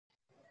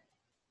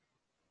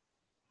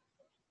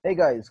Hey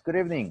guys, good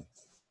evening.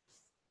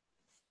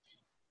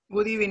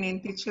 Good evening,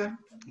 teacher.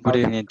 Good How's it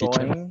evening,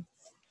 teacher. going?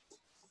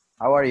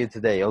 How are you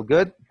today? All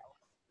good?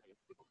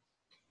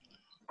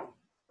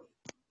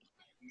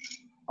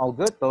 All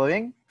good? ¿Todo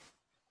bien?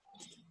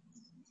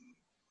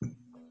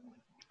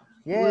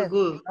 Yes.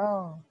 Good.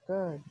 Oh,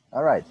 good.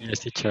 All right. Yes,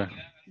 teacher.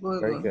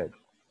 Very good.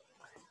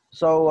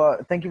 So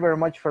thank you very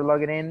much for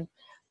logging in.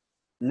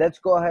 Let's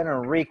go ahead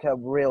and recap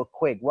real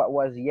quick. What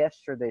was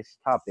yesterday's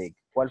topic?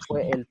 ¿Cuál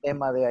fue el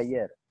tema de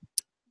ayer?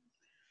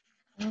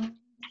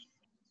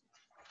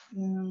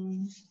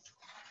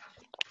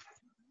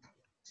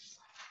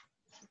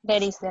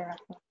 There is, there are.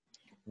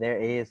 There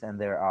is and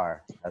there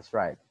are. That's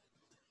right.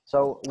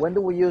 So when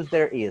do we use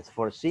there is?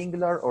 For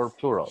singular or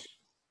plural?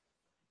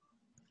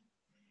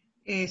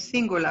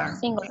 Singular.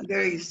 Singular.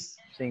 There is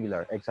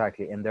Singular,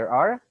 exactly. And there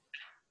are?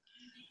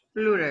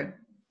 plural.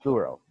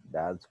 Plural.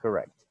 That's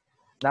correct.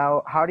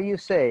 Now, how do you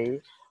say,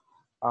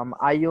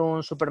 hay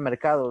un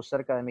supermercado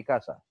cerca de mi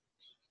casa?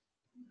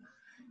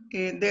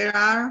 There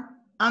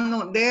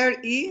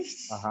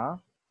is Uh-huh.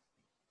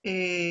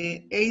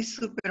 a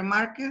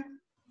supermarket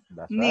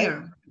That's near.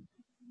 right.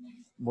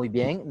 Muy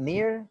bien.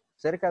 Near.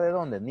 ¿Cerca de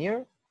dónde?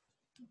 Near?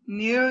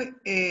 Near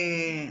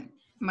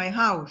my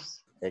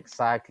house.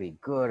 Exactly.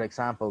 Good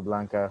example,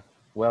 Blanca.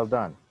 Well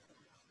done.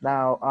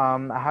 Now,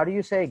 how do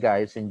you say,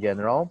 guys, in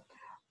general?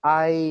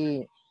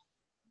 Hay...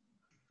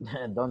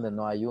 ¿Dónde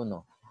no hay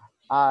uno?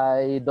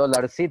 Hay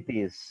Dollar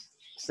Cities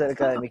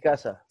cerca de mi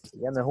casa.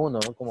 Ya no es uno,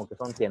 ¿no? Como que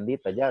son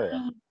tienditas ya,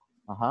 ¿verdad?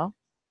 Ajá.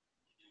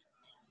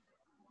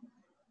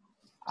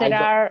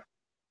 There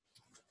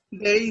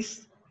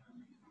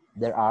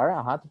are,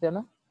 ajá,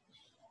 Tatiana.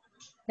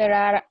 there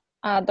are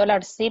a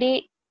Dollar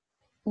City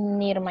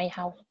near my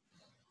house.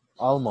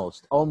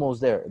 Almost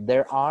there.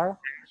 There are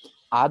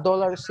a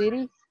Dollar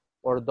City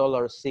or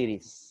Dollar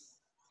Cities?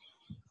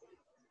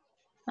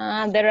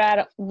 There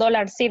are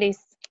Dollar Cities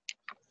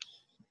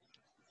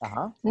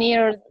Uh-huh.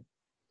 near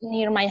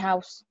my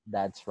house.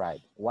 That's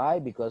right. Why?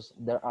 Because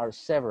there are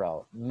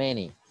several,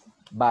 many,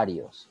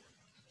 varios.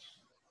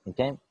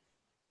 Okay?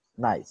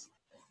 Nice.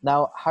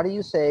 Now, how do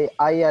you say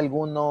hay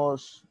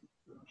algunos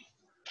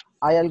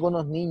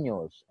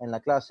niños en la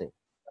clase?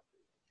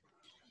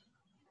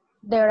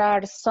 There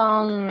are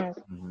some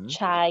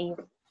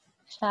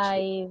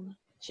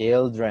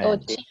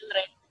Children.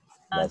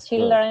 That's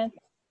children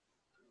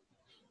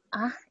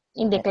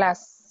in the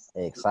class.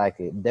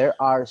 Exactly. There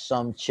are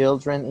some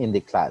children in the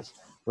class.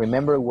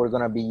 Remember, we're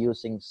going to be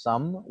using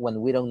some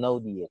when we don't know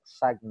the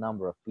exact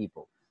number of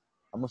people.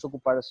 Vamos a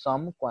ocupar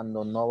some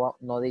cuando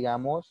no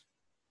digamos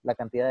la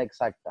cantidad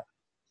exacta.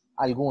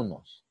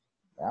 Algunos.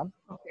 Yeah?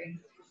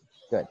 Okay.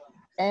 Good.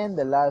 And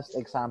the last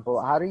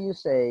example, how do you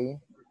say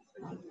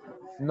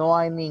no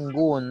hay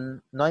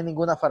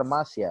ninguna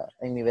farmacia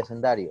en mi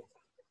vecindario?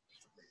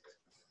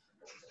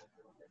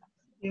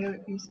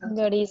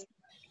 There is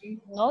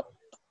Not.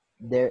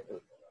 There,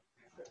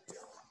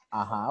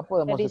 ajá,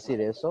 podemos decir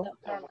eso.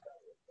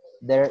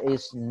 There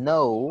is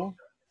no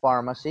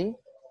pharmacy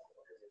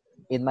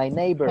in my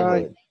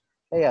neighborhood.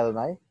 Hi. Hey,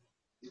 Adonai.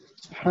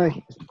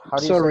 Hi. How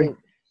do you say?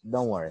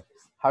 Don't worry.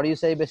 How do you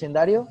say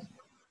vecindario?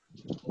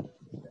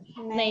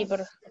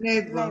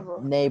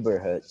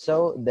 Neighborhood.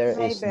 So there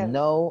is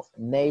no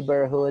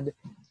neighborhood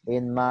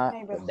in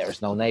my.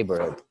 There's no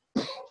neighborhood.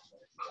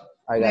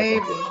 I got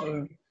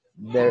it.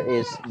 There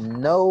is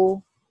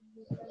no.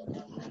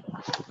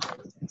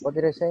 What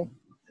did I say?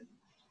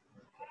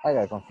 I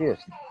got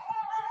confused.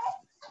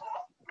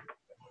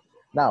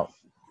 Now,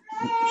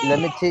 let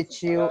me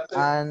teach you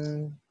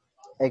an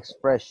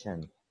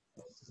expression.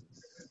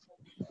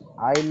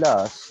 I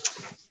lost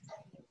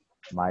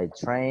my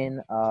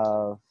train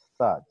of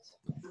thought.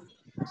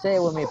 Say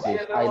it with me, please.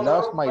 I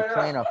lost my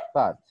train of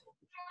thought.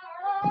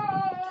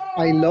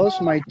 I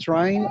lost my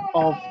train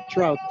of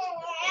thought.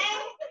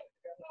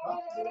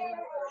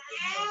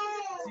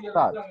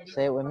 Thought.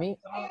 Say it with me.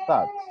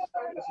 Thought.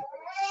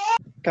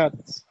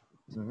 Cats.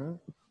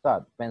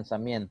 Thought.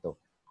 Pensamiento.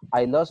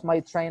 I lost my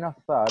train of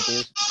thought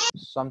is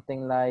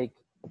something like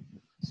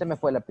se me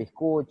fue la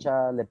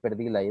piscucha, le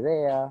perdí la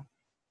idea,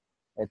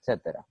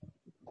 etc.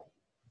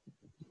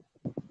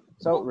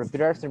 So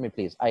repeat after me,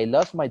 please. I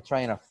lost my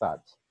train of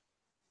thought.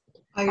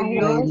 I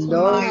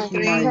lost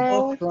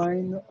my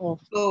train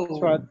of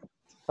thought.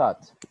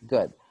 Thought.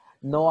 Good.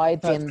 No hay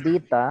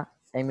tiendita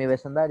en mi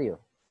vecindario.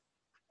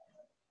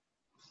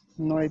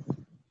 No hay.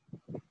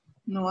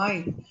 No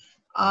hay.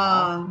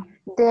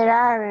 There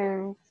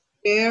are.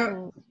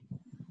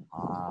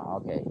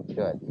 Okay,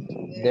 good.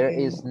 There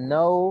is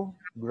no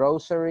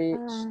grocery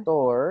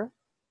store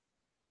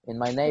in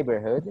my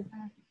neighborhood.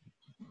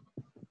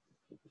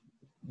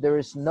 There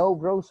is no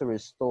grocery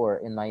store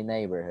in my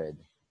neighborhood.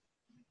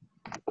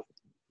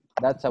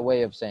 That's a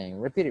way of saying,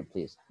 repeat it,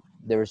 please.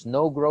 There is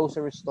no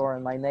grocery store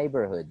in my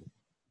neighborhood.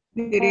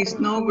 There is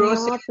no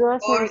grocery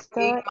store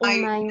in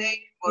my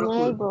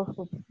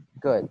neighborhood.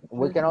 Good.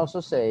 We can also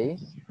say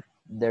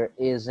there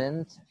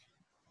isn't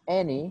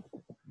any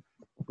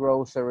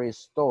grocery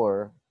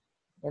store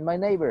in my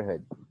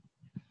neighborhood.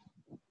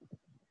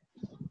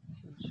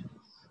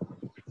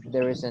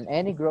 There isn't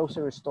any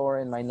grocery store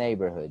in my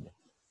neighborhood.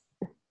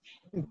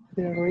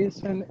 There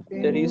isn't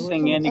There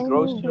isn't any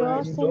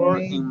grocery store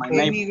in my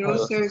Any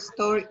neighborhood. grocery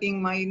store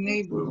in my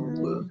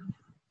neighborhood.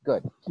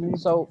 Good.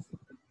 So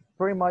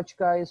pretty much,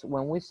 guys,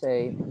 when we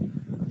say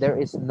there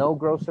is no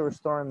grocery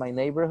store in my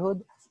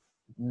neighborhood,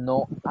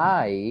 no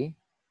hay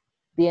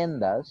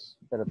tiendas,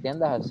 pero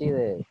tiendas así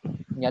de,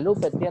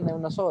 Ñalupe tiene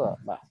una soda.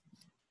 Va.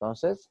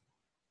 Entonces,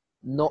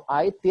 no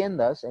hay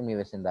tiendas en mi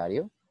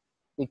vecindario.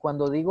 Y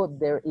cuando digo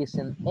there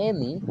isn't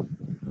any,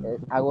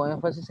 hago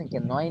énfasis en que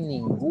no hay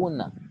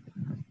ninguna.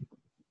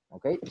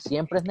 ¿Ok?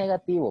 Siempre es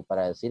negativo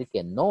para decir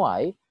que no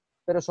hay,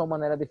 pero son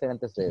maneras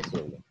diferentes de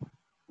decirlo.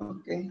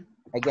 Okay.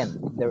 Again,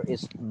 there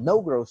is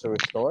no grocery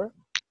store.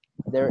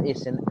 There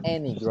isn't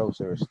any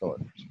grocery store.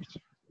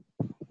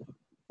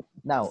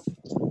 Now,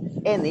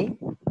 any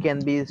can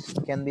be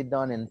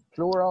done in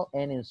plural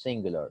and in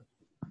singular.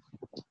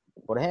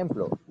 Por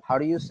ejemplo, how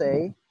do you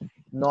say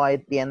no hay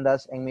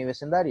tiendas en mi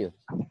vecindario?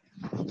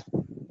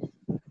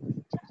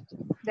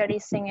 There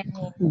isn't any.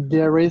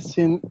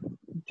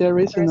 There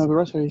isn't a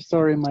grocery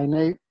store in my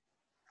neighborhood.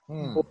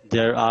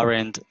 There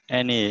aren't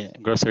any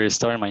grocery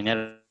store in my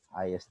neighborhood.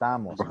 Ahí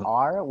estamos.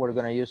 Are, we're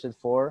going to use it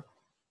for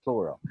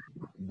plural.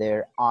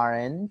 There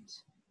aren't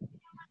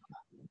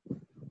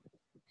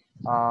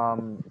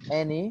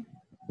any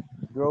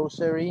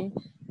grocery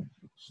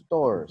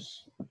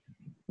stores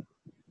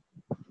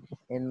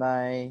in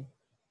my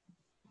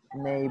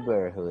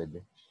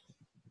neighborhood.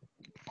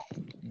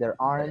 There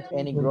aren't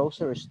any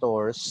grocery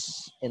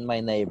stores in my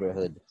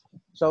neighborhood.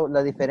 So,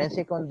 la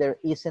diferencia con there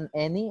isn't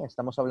any,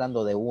 estamos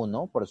hablando de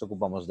uno, por eso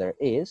ocupamos there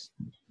is,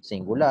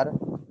 singular.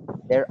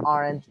 There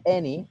aren't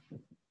any,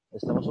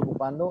 estamos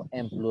ocupando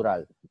en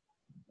plural.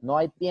 No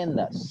hay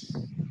tiendas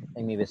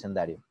en mi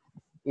vecindario.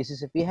 Y si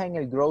se fija en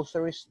el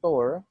grocery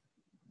store,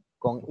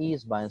 con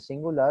is va en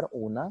singular,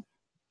 una,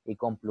 y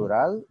con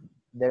plural,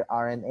 there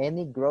aren't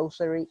any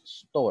grocery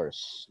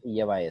stores, y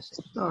lleva ese.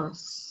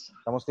 Stores.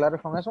 ¿Estamos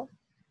claros con eso?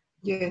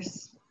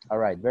 Yes. All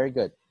right, very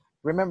good.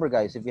 Remember,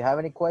 guys, if you have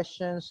any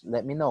questions,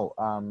 let me know.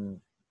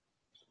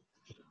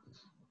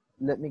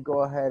 Let me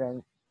go ahead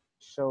and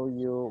show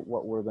you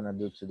what we're going to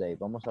do today.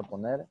 Vamos a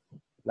poner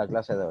la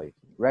clase de hoy.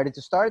 Ready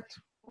to start?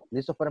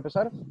 ¿Listos para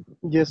empezar?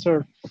 Yes,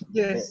 sir.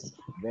 Yes.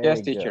 Very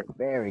Yes, good, teacher.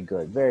 very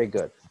good, very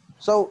good.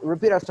 So,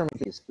 repeat after me,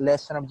 please.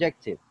 Lesson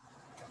objective.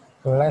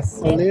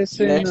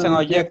 Lesson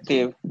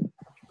objective.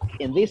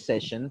 In this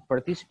session,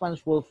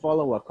 participants will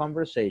follow a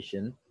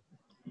conversation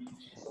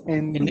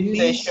And In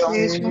this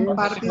session,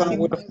 participants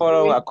will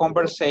follow a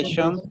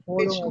conversation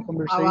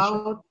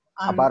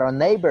about a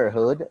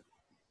neighborhood,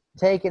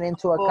 taking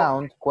into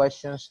account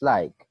questions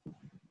like,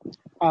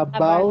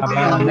 about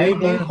About a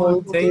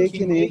neighborhood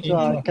taking into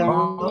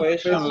account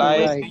question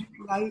like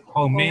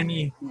how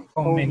many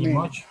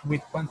much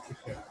with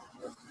quantifier.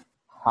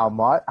 how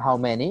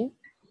many,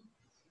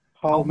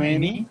 how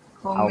many,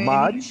 how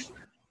much,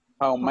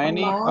 how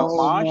many, how how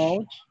much,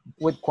 much,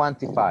 with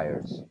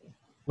quantifiers.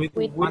 With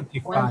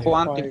quantifier.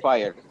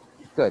 quantifier.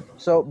 Good.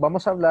 So,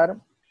 vamos a hablar,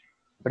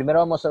 primero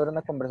vamos a ver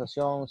una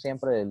conversación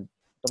siempre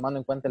tomando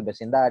en cuenta el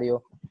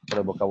vecindario, por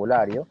el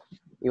vocabulario,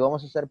 y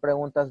vamos a hacer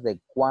preguntas de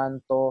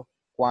cuánto,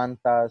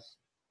 cuántas,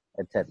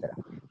 etc.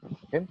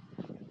 Okay?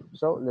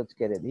 So, let's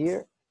get it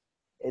here.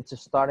 It's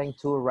starting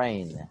to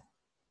rain.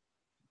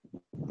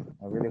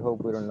 I really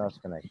hope we don't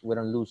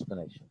lose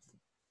connection.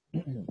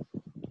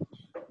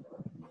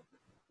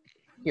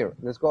 Here,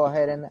 let's go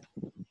ahead and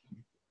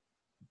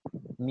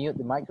mute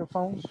the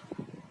microphones,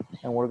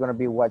 and we're going to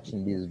be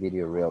watching this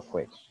video real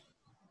quick.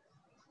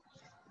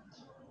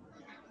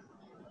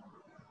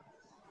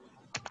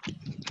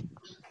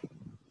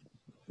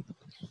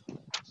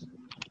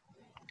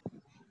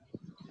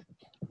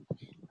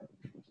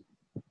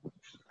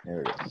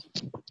 There it is.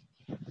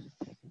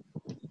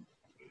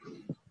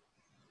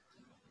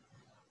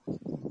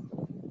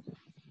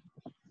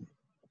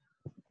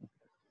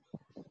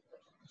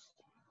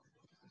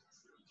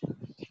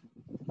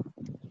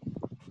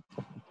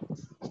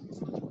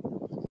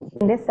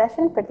 In this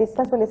session,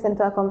 participants will listen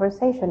to a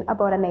conversation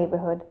about a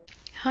neighborhood.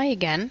 Hi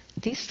again.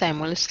 This time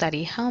we'll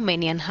study how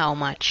many and how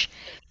much.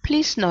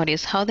 Please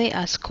notice how they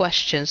ask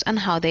questions and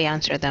how they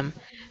answer them.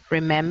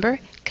 Remember,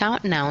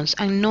 count nouns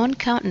and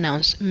non-count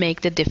nouns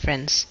make the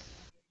difference.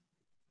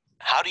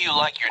 How do you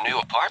like your new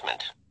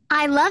apartment?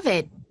 I love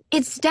it.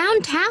 It's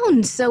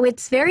downtown, so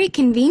it's very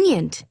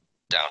convenient.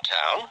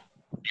 Downtown?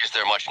 Is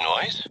there much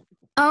noise?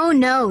 Oh,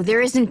 no,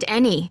 there isn't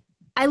any.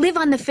 I live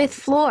on the 5th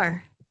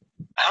floor.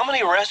 How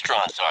many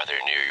restaurants are there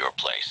near your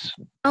place?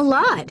 A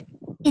lot.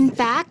 In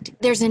fact,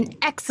 there's an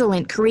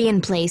excellent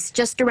Korean place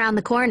just around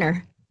the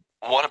corner.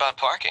 What about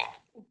parking?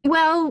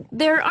 Well,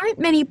 there aren't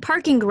many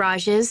parking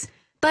garages,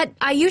 but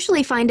I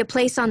usually find a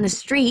place on the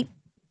street.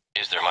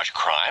 Is there much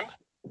crime?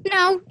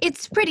 No,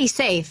 it's pretty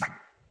safe.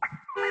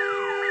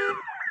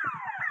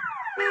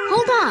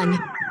 Hold on.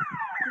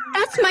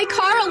 That's my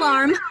car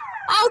alarm.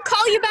 I'll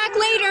call you back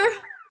later.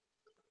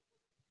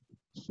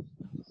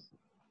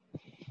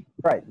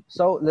 Right,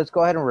 so let's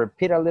go ahead and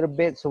repeat a little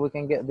bit so we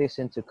can get this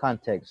into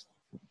context.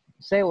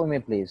 Say it with me,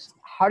 please.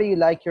 How do you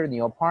like your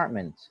new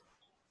apartment?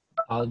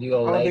 How do you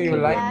How like do you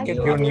like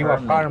your new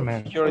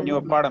apartment? Your new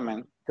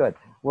apartment. Good.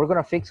 We're going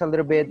to fix a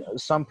little bit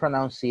some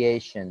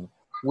pronunciation.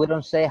 We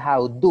don't say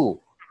how do.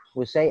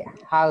 We say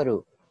how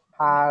do.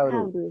 How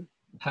do.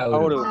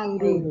 How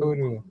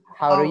do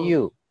How do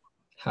you?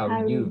 how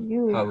do you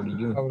how do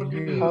you How do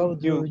you? How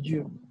do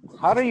you?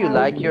 How do you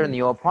like your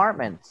new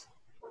apartment?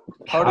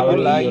 How do you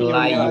like your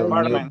new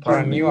apartment?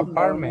 Your new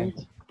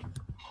apartment.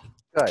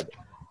 Good.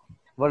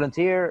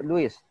 Volunteer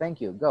Luis, thank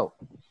you. Go.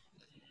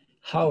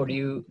 how do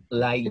you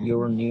like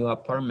your new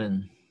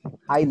apartment?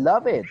 I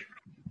love it.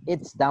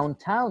 It's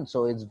downtown,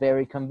 so it's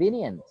very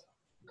convenient.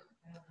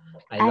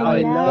 I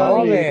I love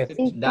love it. it.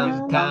 It's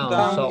downtown,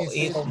 Downtown so It's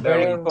it's so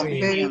very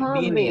very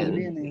convenient.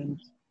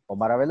 Convenient.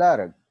 Omar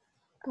Avelar.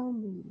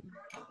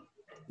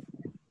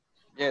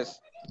 Yes.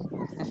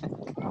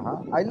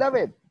 I love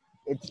it.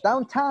 It's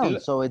downtown,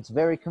 so it's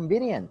very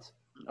convenient.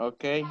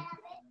 Okay.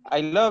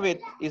 I love it.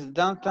 It's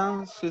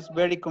downtown, so it's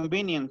very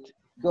convenient.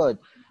 Good.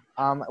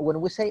 When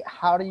we say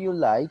how do you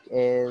like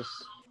es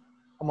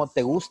como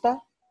te gusta.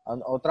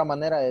 Otra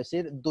manera de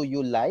decir do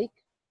you like.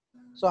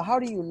 So how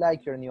do you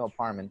like your new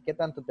apartment? ¿Qué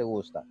tanto te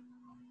gusta?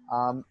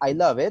 I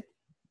love it.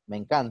 Me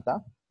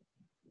encanta.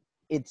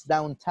 It's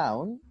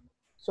downtown,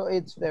 so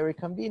it's very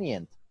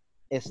convenient.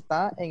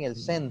 Está en el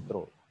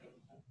centro.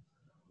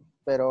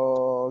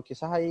 Pero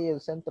quizás ahí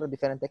el centro es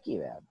diferente aquí,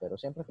 ¿vea? Pero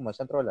siempre es como el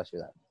centro de la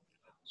ciudad.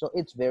 So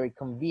it's very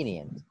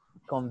convenient.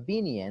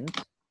 Convenient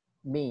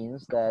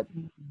means that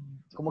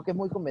como que es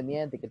muy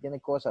conveniente, que tiene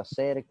cosas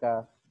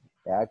cerca,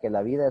 ¿verdad? Que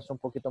la vida es un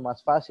poquito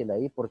más fácil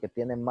ahí porque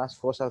tiene más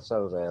cosas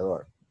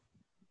alrededor.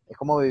 Es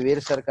como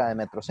vivir cerca de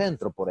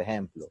Metrocentro, por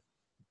ejemplo,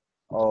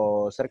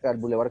 o cerca del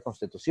Boulevard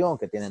Constitución,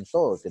 que tienen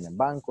todo, tienen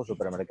bancos,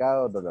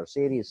 supermercados, Dollar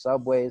City,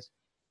 Subways,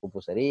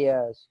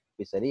 pupuserías,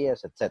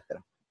 pizzerías,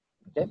 etc.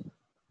 Okay?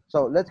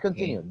 So let's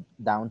continue. Okay.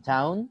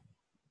 Downtown.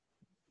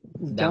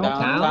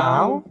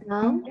 Downtown?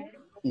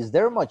 Is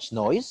there much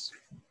noise?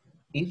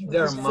 Is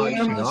there much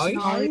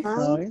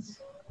noise?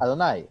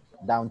 Adonai,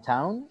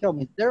 downtown,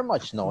 is there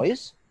much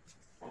noise?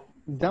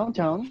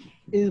 Downtown,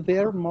 is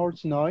there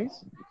much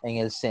noise? En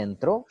el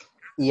centro,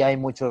 y hay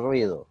mucho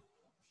ruido.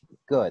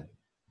 Good.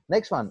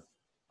 Next one.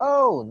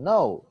 Oh,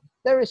 no,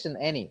 there isn't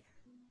any.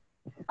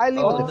 I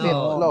live on the fifth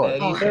floor.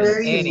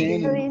 There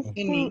isn't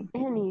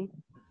any.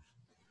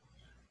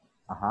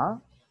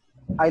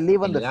 I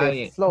live on the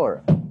fifth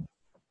floor.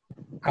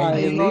 I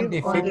live on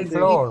the fifth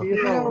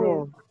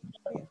floor.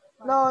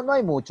 No, no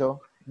hay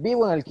mucho.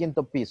 Vivo en el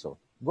quinto piso.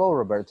 Go,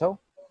 Roberto.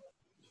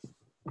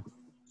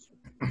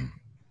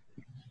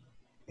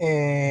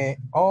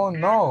 Oh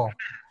no,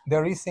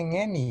 there isn't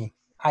any.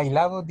 I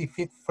live on the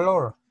fifth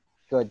floor.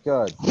 Good,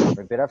 good.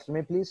 Repeat after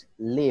me, please.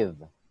 Live.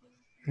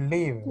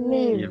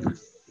 Live.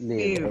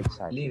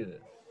 Exacto.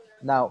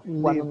 Now,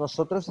 cuando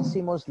nosotros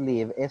decimos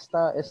live,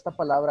 esta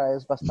palabra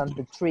es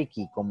bastante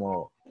tricky,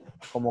 como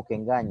que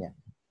engaña.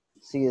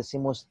 Si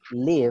decimos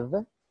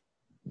live,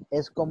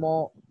 es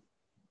como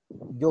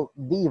yo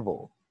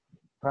vivo.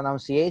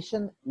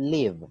 Pronunciation,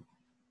 live.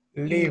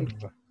 Live.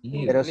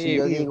 Pero si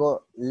yo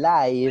digo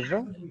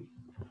live,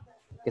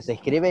 que se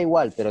escribe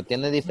igual, pero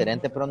tiene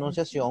diferente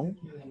pronunciación,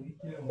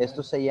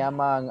 estos se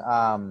llaman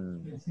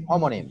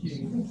homonyms.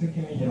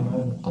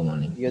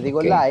 Yo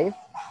digo live,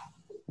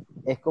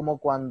 es como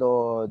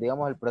cuando,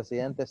 digamos, el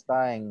presidente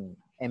está en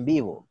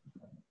vivo.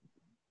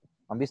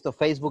 ¿Han visto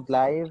Facebook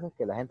Live?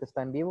 Que la gente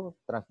está en vivo,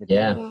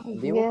 transmitiendo en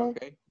vivo.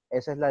 Okay.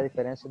 Esa es la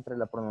diferencia entre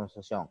la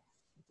pronunciación.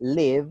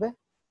 Live,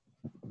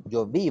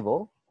 yo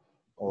vivo,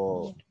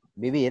 o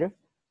vivir.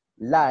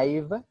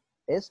 Live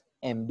es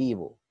en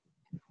vivo.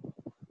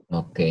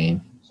 Ok.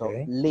 So,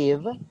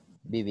 live,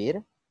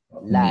 vivir.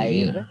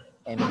 Live,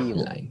 en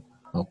vivo. Live.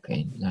 Ok,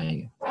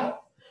 live.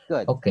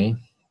 Good. Okay.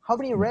 How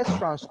many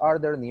restaurants are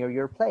there near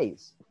your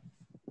place?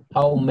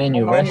 How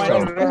many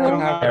restaurants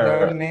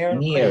are there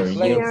near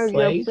your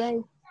place?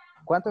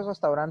 ¿Cuántos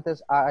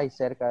restaurantes hay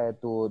cerca de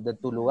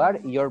tu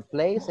lugar? Your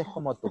place es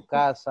como tu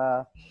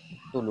casa,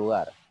 tu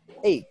lugar.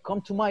 Hey,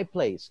 come to my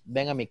place.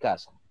 Ven a mi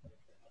casa.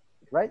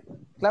 Right?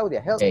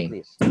 Claudia, help me,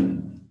 please.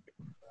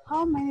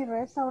 How many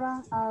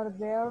restaurants are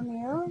there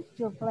near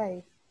your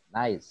place?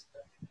 Nice.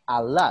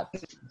 A lot.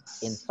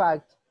 In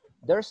fact,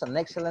 there's an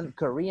excellent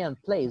Korean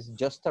place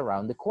just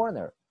around the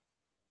corner.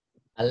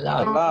 A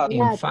lot.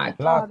 In fact,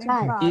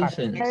 There's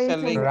an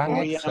excellent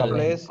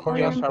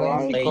Korean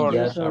place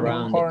just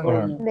around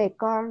the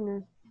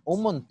corner.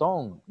 Un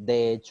montón.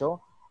 De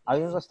hecho,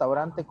 hay un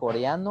restaurante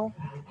coreano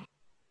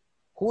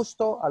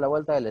justo a la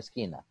vuelta de la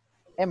esquina.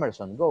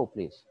 Emerson, go,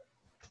 please.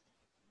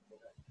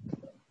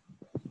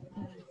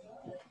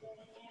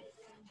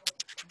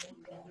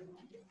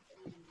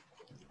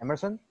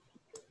 Emerson?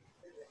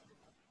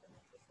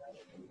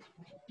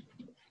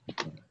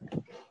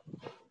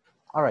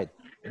 All right.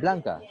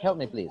 Blanca, help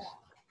me, please.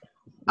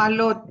 A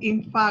lot.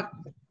 In fact,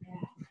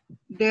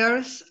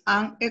 there's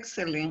an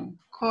excellent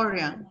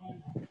Korean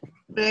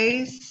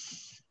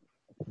place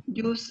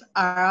just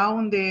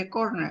around the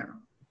corner.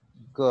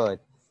 Good.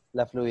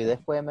 La fluidez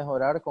puede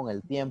mejorar con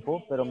el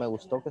tiempo, pero me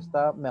gustó que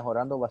está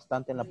mejorando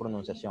bastante en la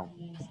pronunciación.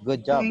 Good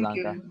job, Thank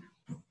Blanca. you.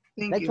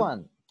 Thank Next you.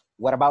 one.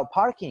 What about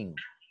parking?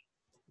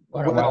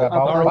 What What about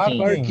about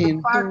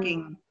parking? parking?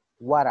 Parking.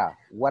 What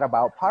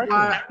about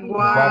parking?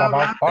 What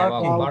about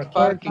parking? About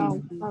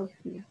Parking.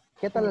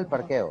 ¿Qué tal el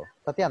parqueo?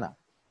 Tatiana.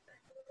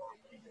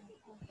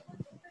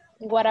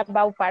 What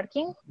about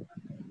parking?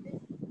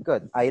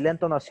 Good. Ahí la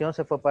entonación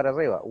se fue para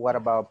arriba. What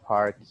about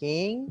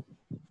parking?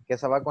 Que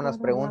esa va con las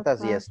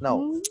preguntas yes,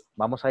 no.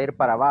 Vamos a ir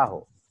para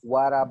abajo.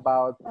 What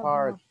about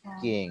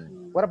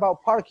parking? What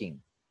about parking?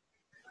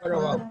 What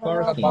about What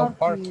parking? about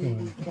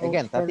parking?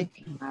 Again, Tati.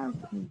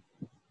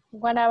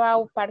 What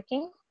about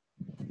parking?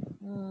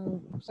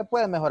 Se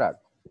puede mejorar.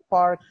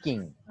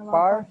 Parking.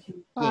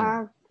 Parking.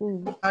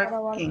 Parking.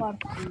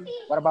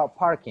 What about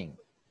parking?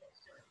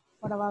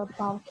 What about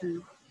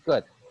parking?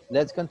 Good.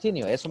 Let's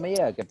continue. Eso me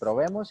llega, que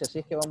probemos y así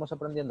es que vamos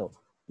aprendiendo.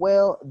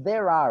 Well,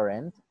 there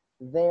aren't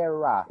many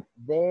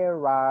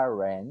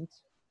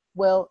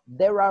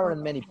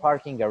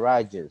parking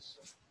garages.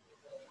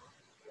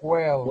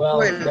 Well,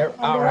 There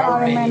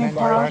are many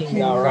parking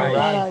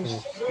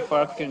garages.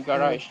 Parking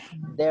garage.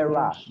 There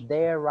aren't.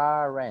 There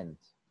aren't.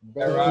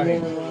 there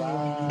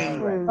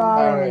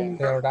aren't.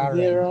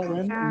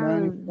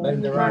 Well,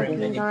 there aren't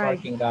many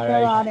parking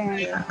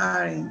garages.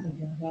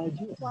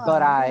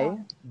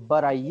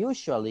 But I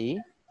usually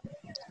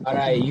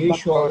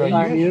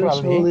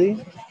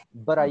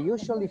But I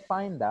usually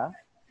find a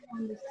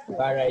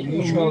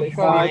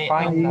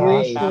Find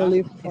place. on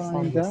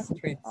the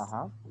streets.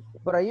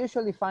 But I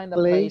usually find a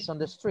place on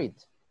the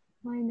street.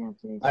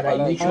 But I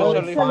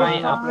usually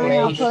find a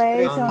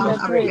place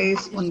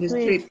On the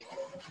street.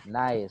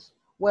 Nice.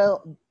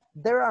 Well,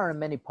 there aren't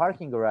many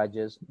parking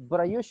garages, but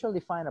I usually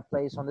find a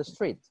place on the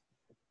street.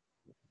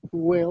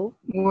 Well,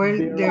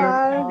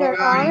 There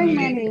are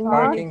many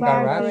Parking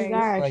garages.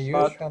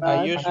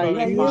 I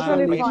usually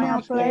find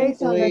a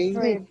place on the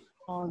street.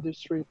 on the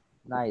street.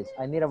 Nice.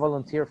 I need a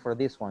volunteer for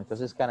this one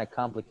because it's kind of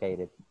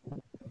complicated.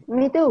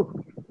 Me too.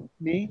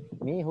 Me?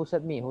 Me? Who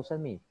said me? Who said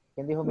me?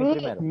 ¿Quién dijo me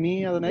primero?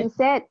 Me, Adonai.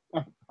 Lisette.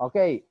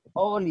 Okay.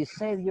 Oh,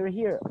 Lisette, you're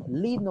here.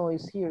 Lino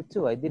is here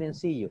too. I didn't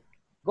see you.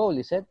 Go,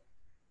 Lisette.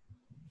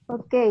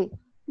 Okay.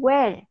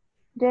 Well,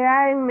 there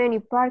aren't many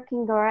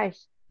parking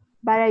garages,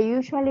 but I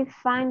usually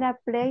find a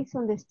place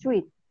on the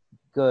street.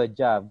 Good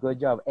job, good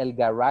job. El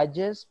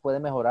garages puede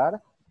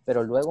mejorar,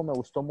 pero luego me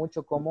gustó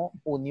mucho cómo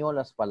unió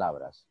las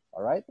palabras.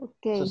 All right?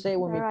 Okay. So say it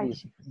with me,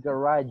 please.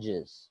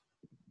 Garages.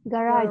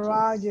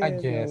 Garages.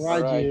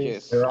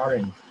 Garages. There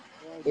aren't.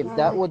 If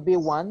that would be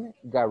one,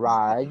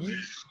 garage.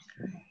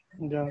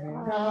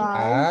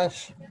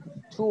 Garage.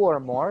 Two or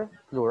more,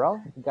 plural,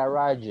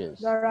 garages.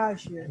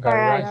 Garages.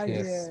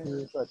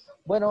 Good.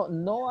 Bueno,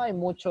 no hay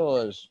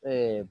muchos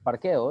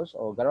parqueos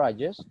o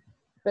garages,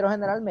 pero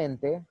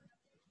generalmente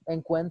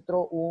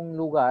encuentro un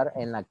lugar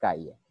en la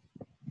calle.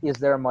 Is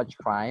there much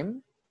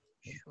crime?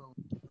 Is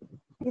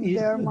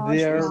there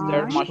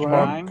much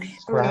crime?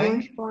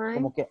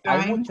 Como que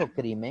hay mucho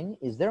crimen.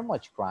 Is there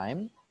much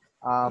crime?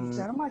 Is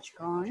there much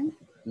crime?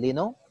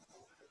 Lino?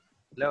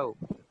 Hello.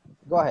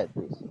 Go ahead,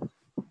 please.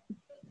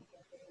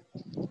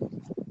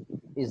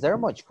 Is there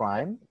much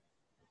crime?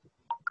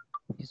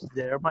 Is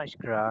there much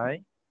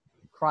crime?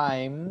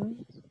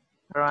 Crime.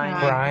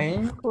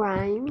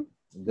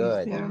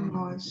 Good. Is there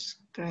much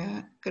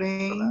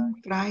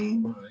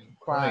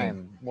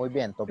crime? Muy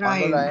bien.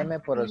 Topando la M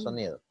por el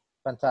sonido.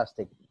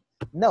 Fantastic.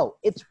 No,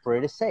 it's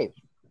pretty safe.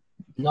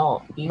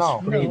 No,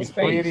 it's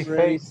pretty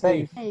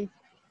safe.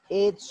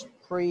 It's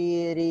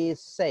pretty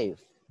safe.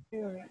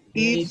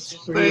 It's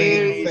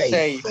pretty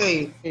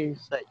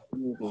safe.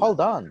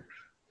 Hold on.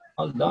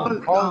 Lo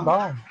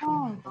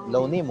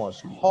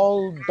unimos.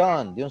 Hold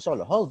on. De un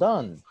solo. Hold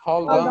on.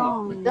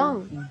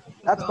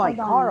 That's my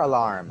car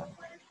alarm.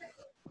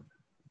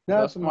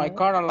 That's my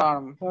car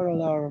alarm.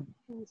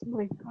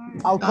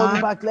 I'll call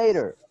you back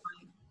later.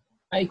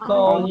 I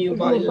call you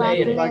back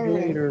later.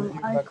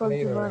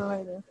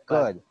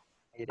 Good.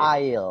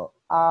 I'll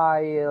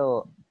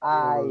call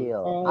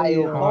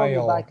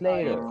you back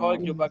later. Call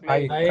you back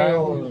I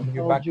later. call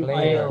you back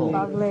later.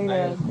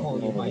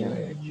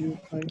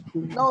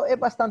 No, es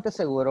bastante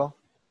seguro.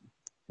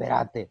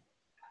 Espérate.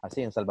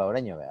 Así en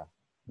salvadoreño, vea.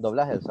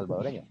 Doblaje del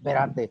salvadoreño.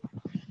 Espérate.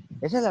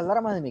 Esa es la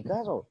alarma de mi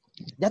carro.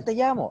 Ya te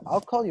llamo.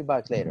 I'll call you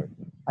back later.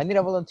 I need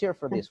a volunteer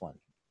for this one.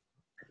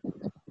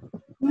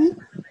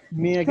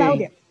 Me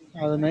again.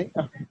 Adonai.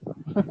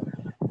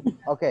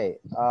 Okay.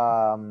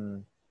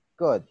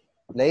 Good.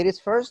 Ladies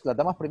first. Las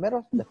damas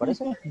primero. ¿Les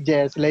parece?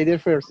 Yes,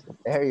 ladies first.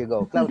 There you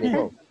go. Claudia,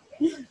 go.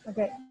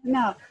 Okay.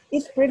 Now,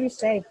 it's pretty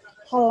safe.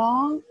 How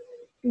long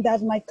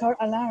does my car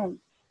alarm?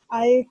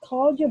 I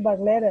call you back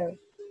later.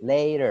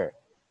 Later.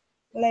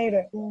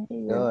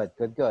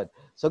 Good.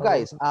 So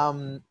guys,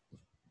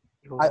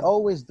 I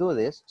always do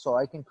this so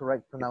I can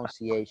correct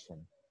pronunciation.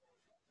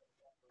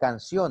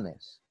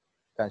 Canciones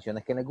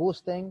que les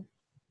gusten,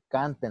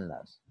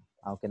 cántenlas.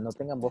 Aunque no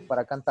tengan voz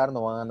para cantar,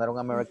 no van a ganar un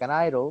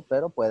American Idol,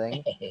 pero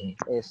pueden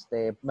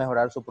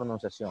mejorar su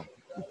pronunciación.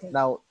 Okay.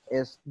 Now,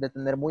 es de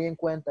tener muy en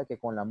cuenta que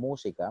con la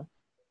música,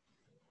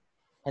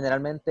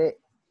 generalmente,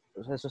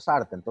 pues, eso es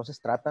arte. Entonces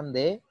tratan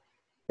de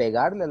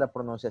pegarle a la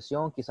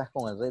pronunciación, quizás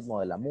con el ritmo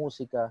de la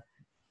música,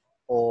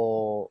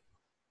 o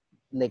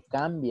le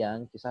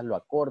cambian, quizás lo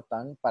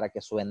acortan para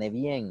que suene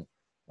bien.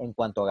 En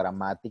cuanto a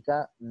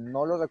gramática,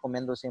 no lo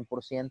recomiendo al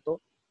 100%,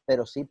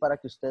 pero sí para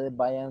que ustedes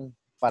vayan,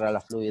 para la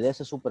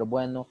fluidez es súper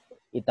bueno,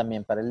 y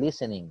también para el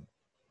listening.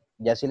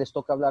 Ya si les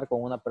toca hablar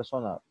con una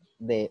persona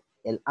del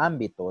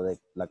ámbito de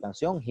la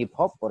canción, hip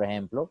hop, por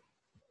ejemplo,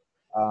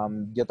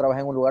 yo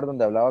trabajé en un lugar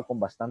donde hablaba con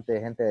bastante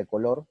gente de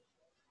color,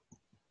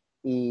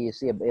 y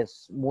sí,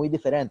 es muy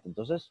diferente.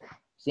 Entonces,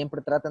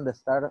 siempre traten de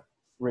estar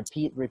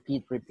repeat,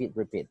 repeat, repeat,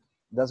 repeat.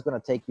 That's going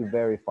to take you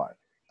very far.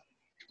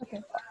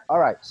 Okay. All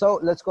right, so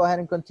let's go ahead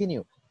and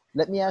continue.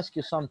 Let me ask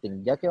you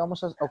something. Ya que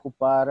vamos a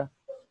ocupar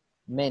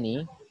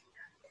many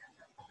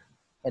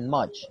and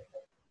much.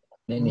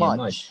 Many and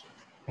much.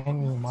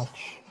 Many,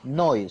 much.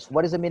 Noise.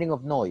 What is the meaning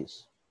of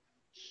noise?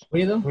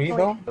 Ruido.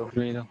 Ruido.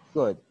 Ruido.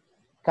 Good.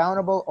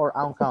 Countable or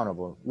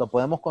uncountable? ¿Lo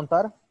podemos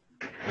contar?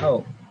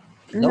 No.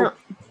 Nope.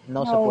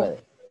 No se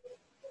puede.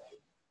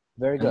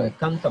 Very good.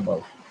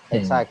 Uncountable.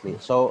 Exactly.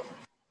 So,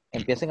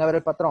 empiecen a ver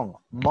el patrón.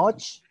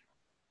 Much,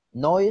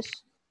 noise,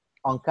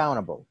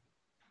 uncountable.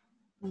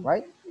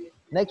 Right?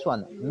 Next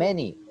one.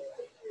 Many.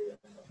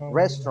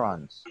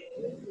 Restaurants.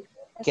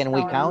 Can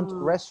we count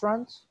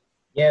restaurants?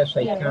 Yes,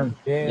 I can.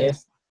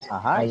 Yes.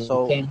 Ajá. I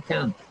So, can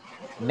count.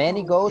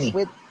 many goes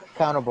with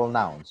countable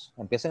nouns.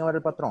 Empiecen a ver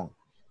el patrón.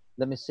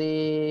 Let me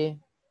see.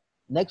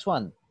 Next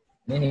one.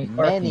 Many.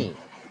 Many.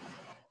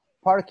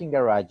 Parking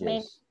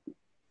garages.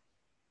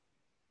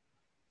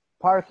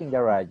 Parking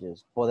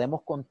garages.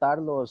 ¿Podemos contar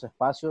los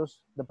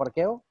espacios de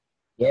parqueo?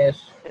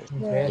 Yes.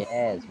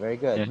 Yes, very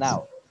good. Yes.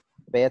 Now,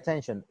 pay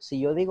attention. Si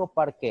yo digo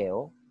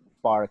parqueo,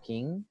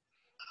 parking,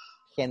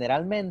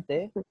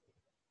 generalmente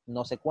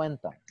no se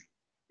cuenta.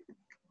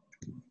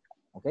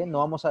 ¿Ok? No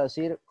vamos a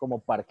decir como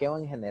parqueo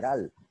en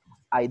general.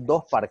 Hay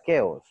dos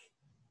parqueos.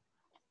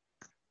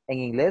 En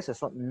inglés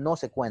eso no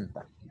se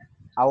cuenta.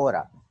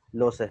 Ahora,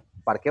 los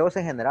parqueos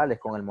en generales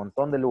con el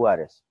montón de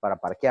lugares para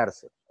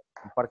parquearse,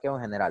 un parqueo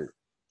en general,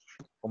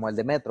 como el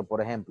de metro,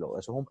 por ejemplo,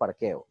 eso es un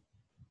parqueo.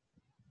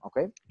 ¿Ok?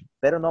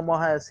 Pero no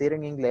vamos a decir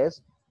en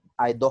inglés,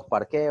 hay dos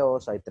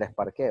parqueos, hay tres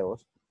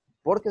parqueos,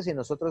 porque si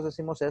nosotros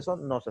decimos eso,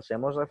 nos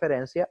hacemos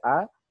referencia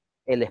a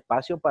el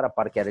espacio para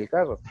parquear el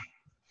carro.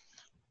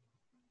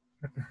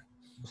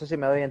 No sé si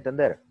me doy a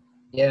entender.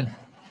 Yeah.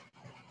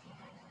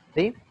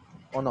 ¿Sí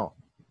o no?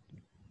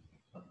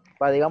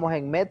 Digamos,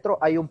 en metro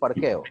hay un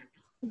parqueo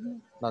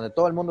donde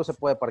todo el mundo se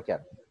puede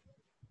parquear.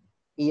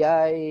 Y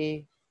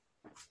hay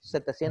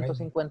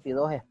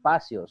 752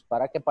 espacios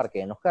para que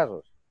parqueen los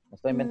carros. Me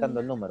estoy inventando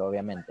el número,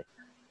 obviamente.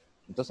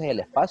 Entonces, el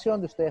espacio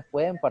donde ustedes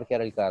pueden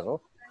parquear el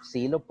carro,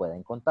 sí lo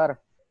pueden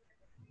contar.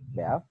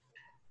 ¿Vea?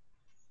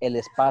 El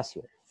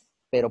espacio.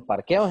 Pero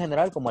parqueo en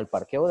general, como el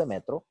parqueo de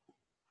metro,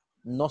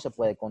 no se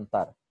puede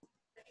contar.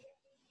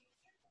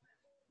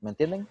 ¿Me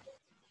entienden?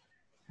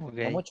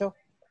 Okay. ¿No mucho?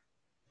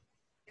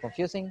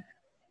 ¿Confusing?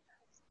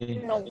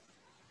 No.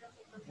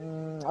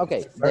 Ok,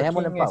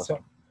 dejémoslo en pausa.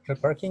 The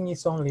parking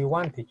is only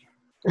one, teacher.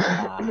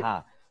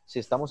 Ajá. Si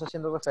estamos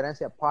haciendo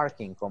referencia a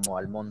parking como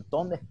al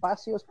montón de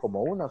espacios,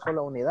 como una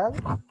sola unidad,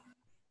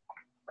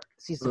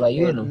 sí,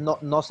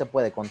 no se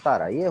puede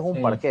contar. Ahí es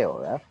un parqueo,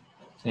 ¿verdad?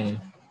 Sí.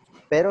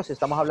 Pero si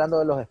estamos hablando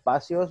de los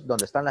espacios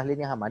donde están las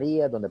líneas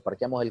amarillas, donde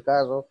parqueamos el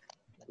carro.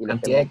 Y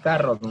cantidad de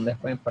carros donde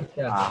pueden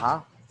parquear.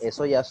 Ajá.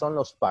 Eso ya son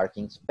los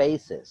parking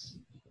spaces.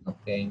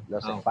 Okay.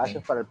 Los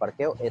espacios para el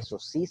parqueo, eso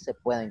sí se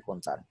pueden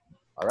contar.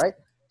 All right?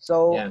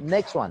 So,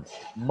 next one.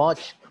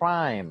 Much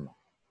crime.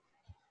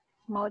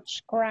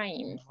 Much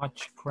crime.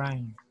 Much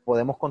crime.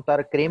 ¿Podemos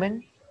contar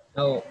crimen?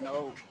 No.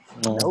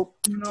 No.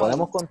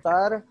 Podemos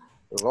contar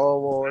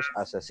robos,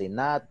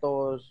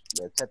 asesinatos,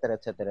 etcétera,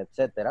 etcétera,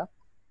 etcétera,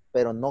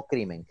 pero no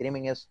crimen.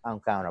 Crimen es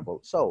uncountable.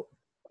 So,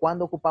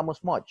 ¿cuándo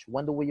ocupamos much?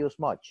 When do we use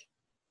much?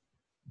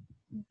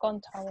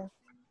 Contable.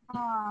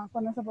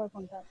 ¿Cuándo se puede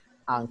contar?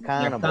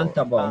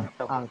 Uncountable.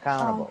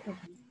 Uncountable.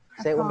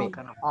 Say it with me.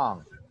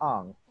 Uncountable.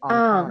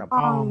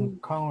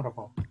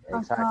 Uncountable.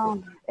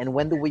 Exactly. And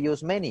when do we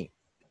use many?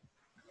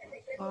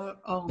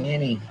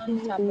 Many.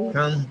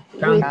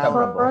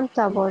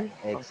 Countable.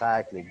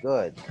 Exactly.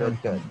 Good.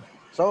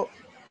 So,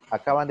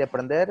 acaban de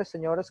aprender,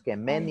 señores, que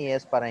many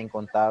es para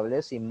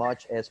incontables y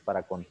much es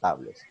para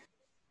contables.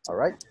 All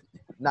right?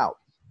 Now,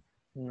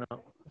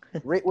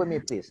 read with me,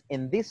 please.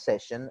 In this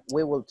session,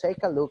 we will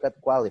take a look at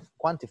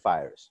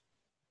quantifiers.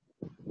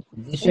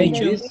 In this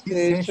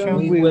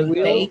session, we will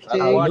take a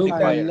look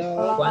at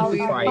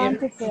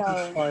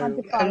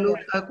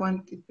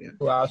quantifiers.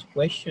 To ask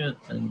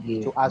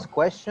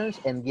questions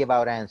and give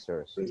out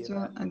answers.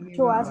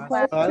 To ask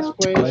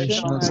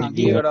questions and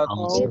give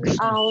answers.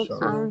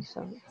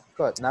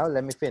 Good. Now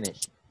let me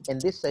finish. In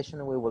this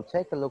session, we will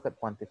take a look at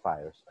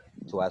quantifiers.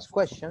 To ask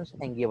questions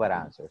and give out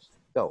answers.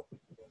 Go.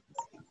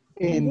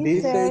 In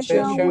this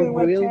session, we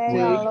will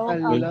take a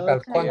look at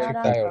at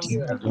quantifiers.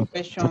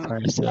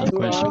 to ask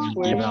questions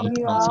and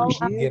give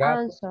Get up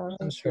Answer.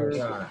 answers.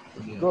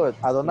 Good.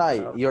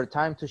 Adonai, your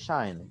time to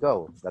shine.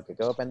 Go. La que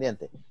quedó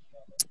pendiente.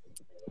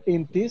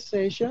 In this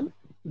session,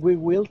 we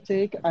will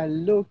take a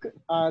look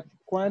at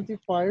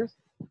quantifiers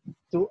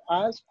to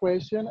ask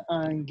questions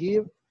and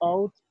give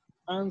out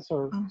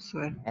answers.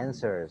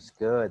 Answers.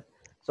 Good.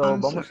 So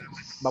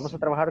vamos a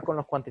trabajar con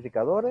los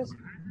cuantificadores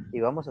y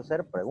vamos a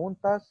hacer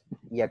preguntas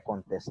y a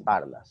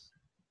contestarlas.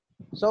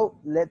 So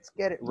let's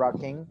get it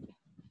rocking.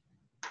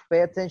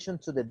 Pay attention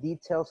to the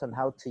details and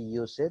how to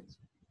use it.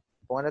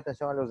 Pongan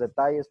atención a los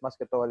detalles, más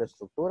que todo a la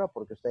estructura,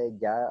 porque ustedes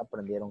ya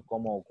aprendieron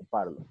cómo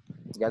ocuparlo.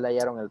 Ya le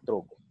hallaron el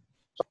truco.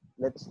 So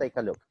let's take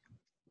a look.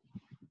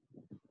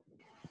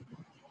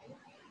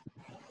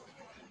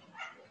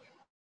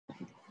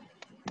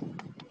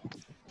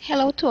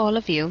 Hello to all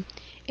of you.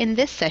 In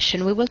this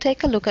session, we will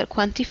take a look at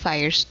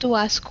quantifiers to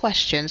ask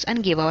questions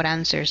and give out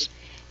answers.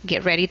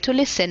 Get ready to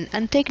listen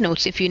and take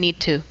notes if you need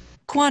to.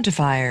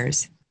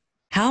 Quantifiers.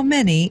 How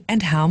many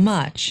and how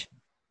much?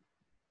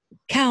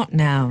 Count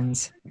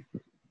nouns.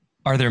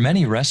 Are there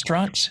many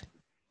restaurants?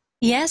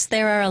 Yes,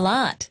 there are a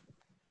lot.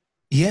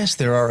 Yes,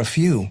 there are a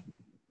few.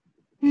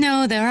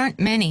 No, there aren't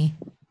many.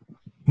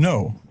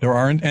 No, there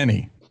aren't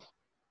any.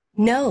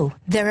 No,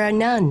 there are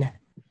none.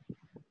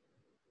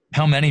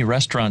 How many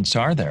restaurants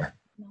are there?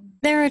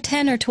 There are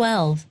 10 or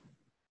 12.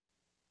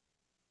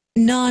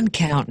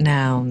 Non-count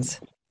nouns.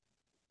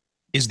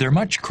 Is there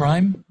much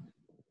crime?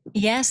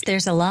 Yes,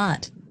 there's a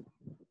lot.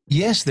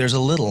 Yes, there's a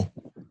little.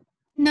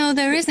 No,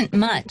 there isn't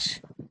much.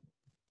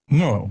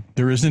 No,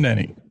 there isn't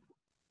any.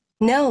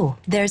 No,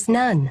 there's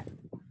none.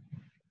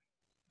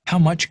 How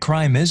much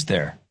crime is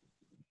there?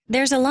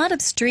 There's a lot of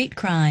street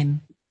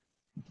crime.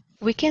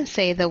 We can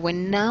say that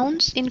when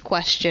nouns in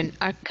question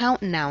are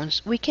count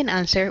nouns, we can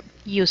answer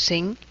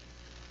using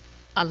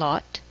a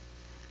lot,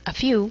 a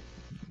few,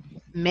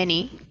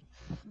 many,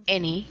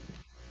 any,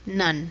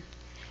 none.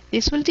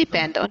 This will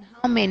depend on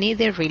how many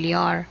there really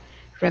are.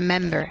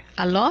 Remember,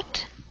 a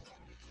lot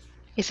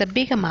is a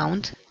big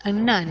amount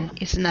and none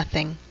is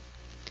nothing.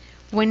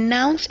 When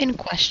nouns in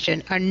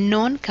question are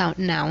non-count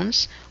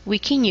nouns, we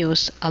can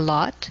use a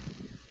lot,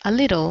 a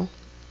little,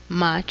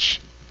 much,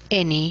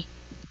 any,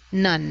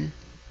 none.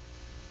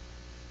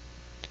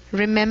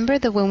 Remember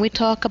that when we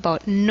talk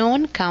about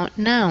non-count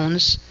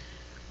nouns,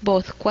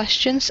 both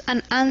questions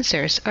and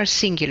answers are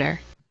singular.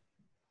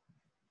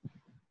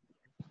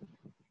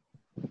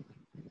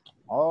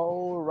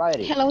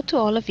 Alrighty. Hello to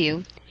all of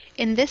you.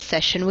 In this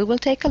session, we will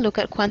take a look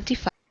at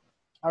quantifiers.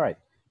 All right.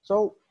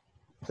 So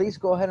please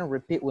go ahead and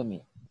repeat with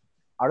me.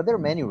 Are there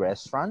many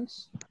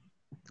restaurants?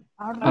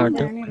 Are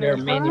there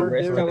many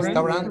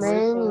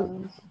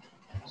restaurants?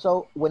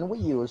 So when we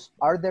use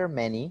are there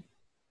many,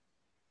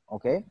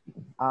 okay,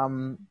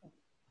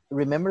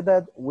 remember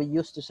that we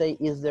used to say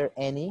is there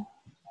any.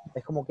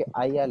 Es como que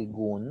hay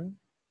algún.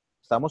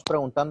 Estamos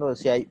preguntando de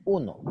si hay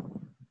uno.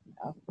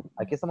 ¿Ya?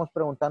 Aquí estamos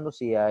preguntando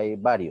si hay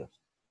varios.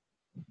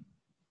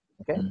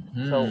 Okay.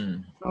 So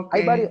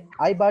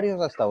hay varios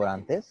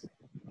restaurantes.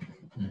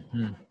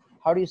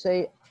 How do you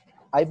say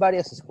hay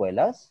varias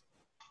escuelas?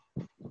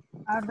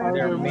 Are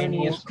there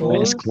many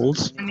schools?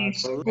 Many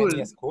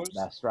schools.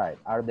 That's right.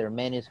 Are there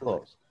many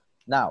schools?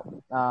 Now,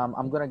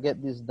 I'm going to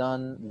get this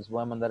done. Les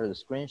voy a mandar el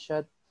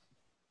screenshot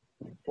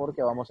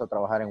porque vamos a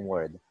trabajar en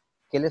Word.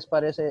 ¿Qué les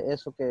parece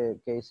eso que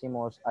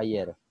hicimos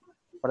ayer?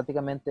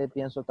 Prácticamente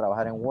pienso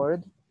trabajar en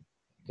Word,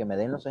 que me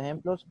den los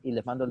ejemplos y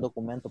les mando el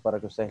documento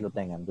para que ustedes lo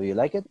tengan. Do you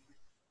like it?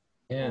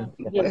 Yeah.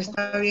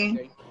 Está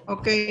bien.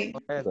 Okay.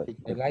 Good.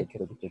 I like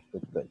it.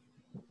 Good.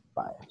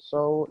 Bye.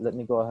 So, let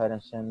me go ahead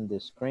and send the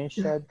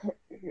screenshot.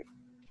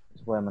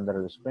 Les voy a mandar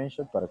el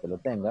screenshot para que lo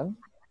tengan.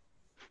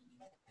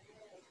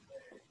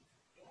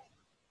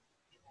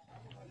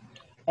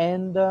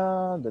 And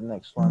the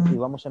next one. Y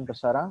vamos a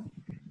empezar a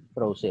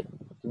producir.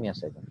 Give me a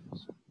second.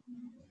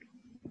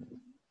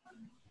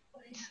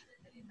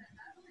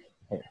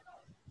 Here.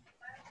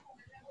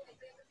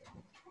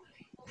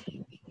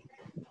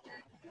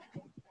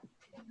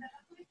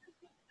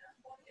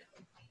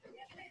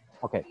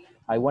 Okay,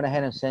 I went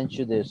ahead and sent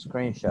you the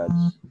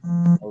screenshots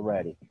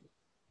already.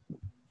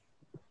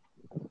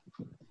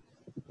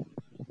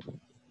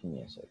 Give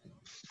me a second.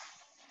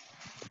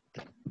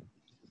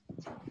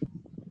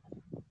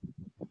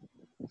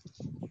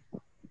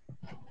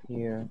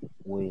 Here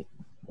we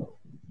go.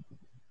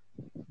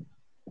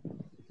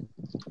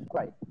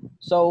 Right.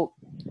 So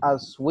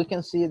as we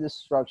can see the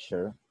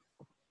structure,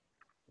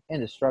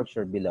 in the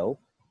structure below,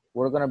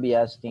 we're going to be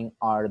asking,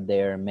 are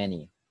there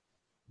many?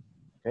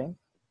 Okay.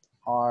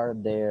 Are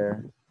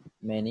there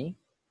many?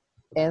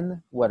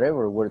 And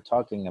whatever we're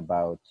talking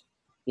about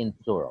in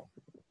plural.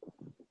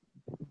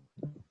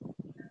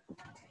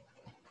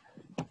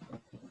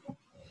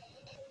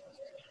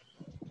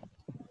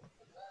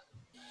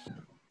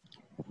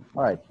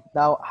 All right.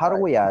 Now, how do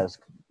we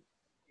ask?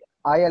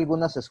 ¿Hay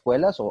algunas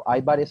escuelas o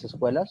hay varias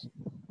escuelas?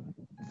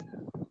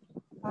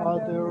 Are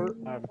there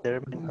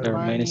There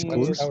are many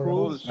schools.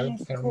 Are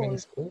there many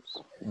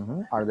schools?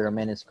 Are there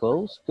many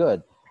schools?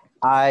 Good.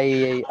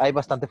 Hay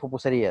bastantes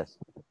pupuserías.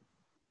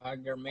 Are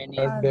there many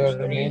Are there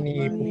pupuserías?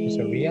 many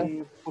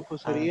pupuserias?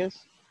 Pupuserías.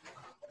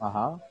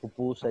 Ajá,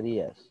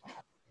 pupuserías.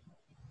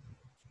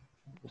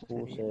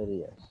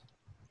 Pupuserías.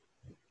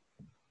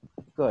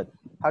 Good.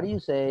 How do you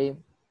say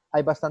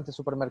hay bastantes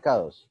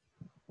supermercados?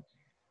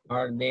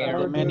 Are there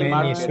Are many there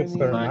markets?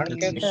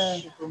 supermarkets?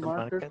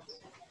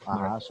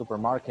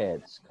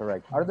 Supermarkets,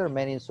 correct. Are there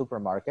many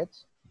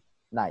supermarkets?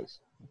 Nice.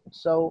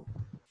 So,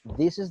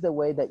 this is the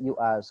way that you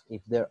ask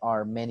if there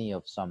are many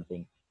of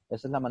something.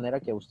 Esa es la manera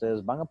que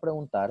ustedes van a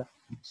preguntar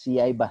si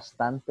hay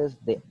bastantes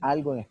de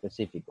algo en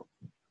específico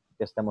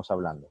que estemos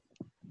hablando.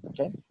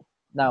 Okay?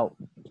 Now,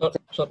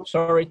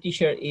 sorry,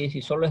 teacher, y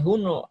si solo es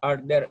uno, are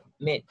there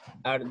any?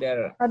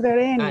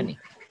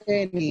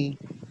 Any.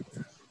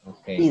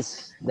 Okay.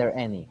 Is there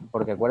any?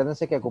 Porque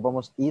acuérdense que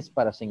ocupamos is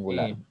para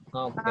singular. Sí.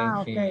 Okay,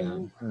 Okay.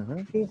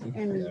 sí, Is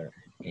any.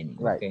 any.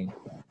 Right. Okay.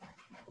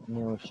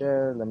 New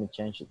share, let me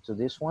change it to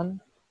this one.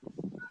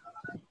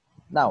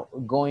 Now,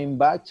 going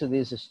back to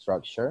this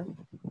structure,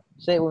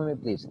 say with me,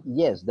 please.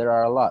 Yes, there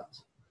are a lot.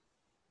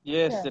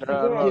 Yes, there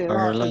are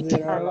a lot. Yes,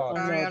 there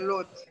are a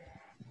lot.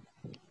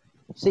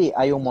 Sí,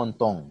 hay un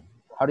montón.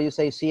 How do you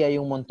say sí, hay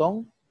un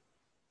montón?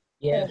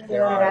 Yes,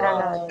 there are a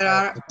lot. There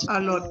are a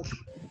lot.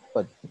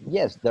 But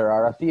yes, there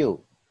are a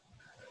few.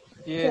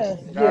 Yes,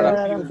 There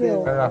are a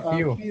few. There are a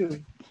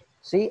few.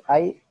 Sí,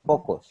 hay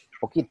pocos,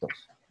 poquitos.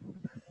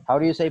 How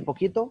do you say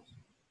poquito?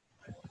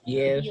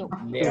 Yes,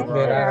 There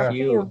are a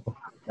few.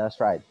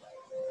 That's right.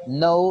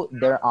 No,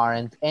 there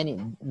aren't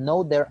any.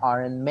 No, there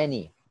aren't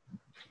many.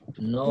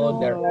 No,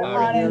 there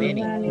aren't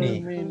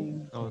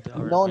many.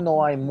 No,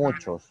 no hay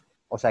muchos.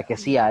 O sea que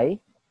sí hay,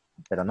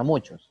 pero no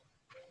muchos.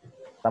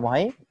 ¿Estamos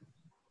ahí?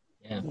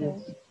 Yeah.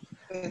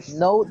 Yes.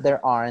 No, there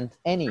aren't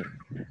any.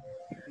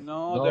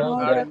 No, there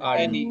aren't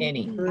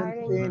any.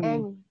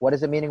 What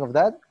is the meaning of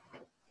that?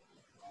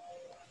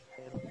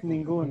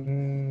 Ninguno.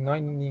 No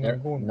hay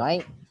ninguno. No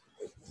hay.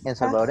 En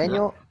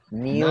salvadoreño,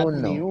 ni Ni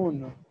uno.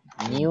 uno.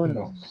 Ni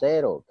uno.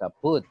 Cero.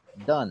 Caput.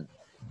 Done.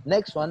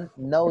 Next one,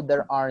 no,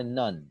 there are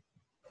none.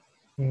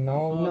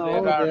 No,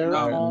 there are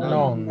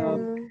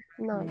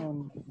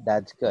none.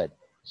 That's good.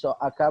 So,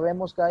 acá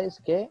vemos, guys,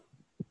 que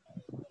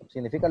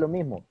significa lo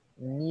mismo.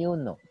 Ni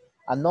uno.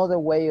 Another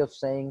way of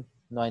saying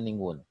no hay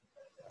ninguno.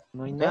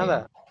 No hay Okay?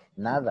 nada.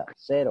 Nada.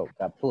 Cero.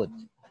 Caput.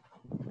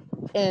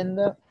 And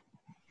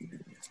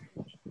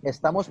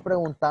estamos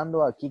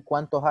preguntando aquí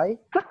cuántos hay.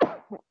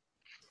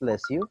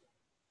 Bless you.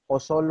 O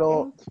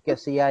solo que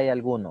sí hay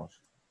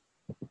algunos.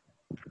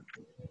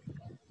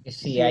 Que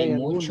sí hay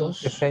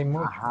muchos. Que sí hay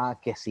muchos. Ajá,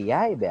 que sí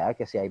hay, ¿verdad?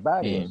 Que sí hay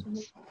varios.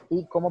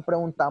 ¿Y cómo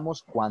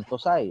preguntamos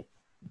cuántos hay?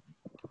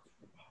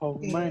 How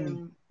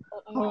many?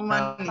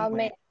 How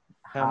many?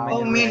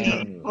 How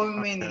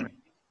many?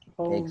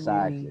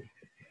 Exactly.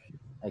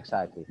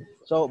 Exactly.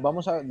 So,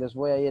 les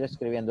voy a ir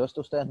escribiendo. Esto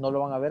ustedes no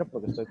lo van a ver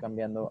porque estoy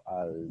cambiando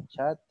al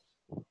chat.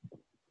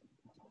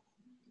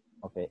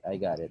 Okay, I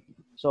got it.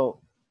 So,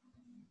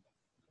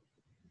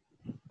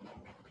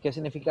 ¿qué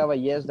significaba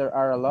yes, there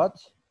are a lot?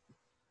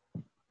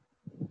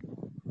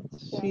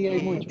 Sí,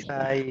 hay muchos.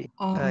 Hay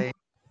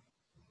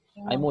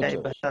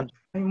muchos.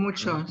 Hay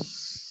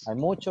muchos. Hay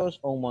muchos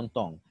o un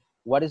montón.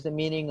 What is the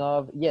meaning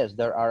of yes,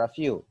 there are a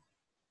few?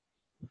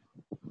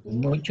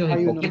 Muchos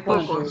Hay y unos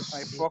poquitos.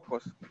 Hay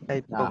pocos.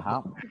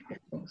 Ajá.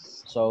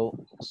 So,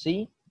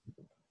 sí,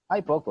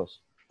 hay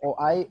pocos. O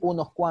hay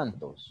unos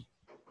cuantos.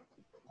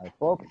 Hay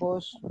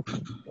pocos,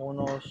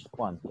 unos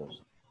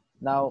cuantos.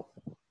 Now,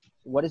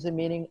 what is the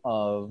meaning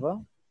of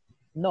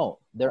no,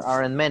 there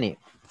aren't many?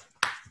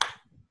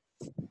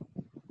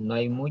 No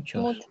hay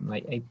muchos.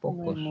 Hay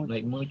pocos. No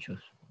hay muchos.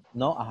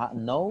 No, ajá,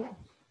 no,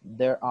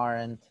 there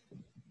aren't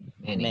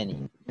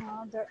many.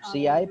 No, there are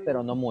Sí hay,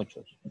 pero no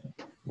muchos.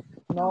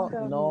 No,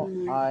 no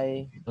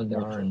hay No, there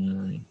muchos. are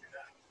none.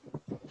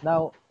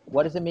 Now,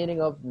 what is the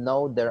meaning of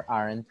no, there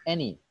aren't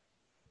any?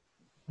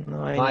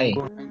 No hay Hay.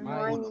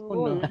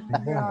 ninguno.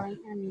 There aren't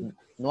any.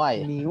 No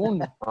hay. Ni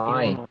uno.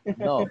 Hay.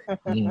 No,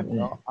 Ninguno.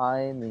 no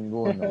hay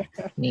ninguno.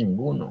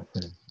 Ninguno.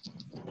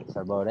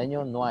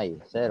 Salvadoreño, no hay.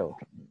 Cero.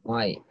 No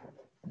hay.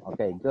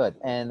 Okay, good.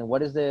 And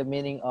what is the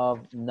meaning of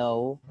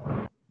no,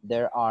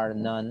 there are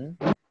none?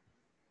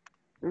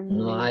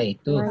 No hay.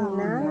 Tú.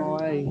 No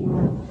hay.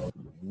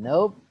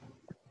 Nope.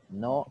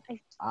 No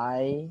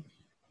hay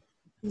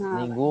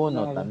Nada.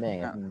 ninguno Nada.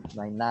 también.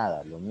 No hay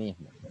nada, lo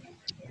mismo.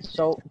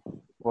 So,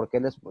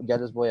 ya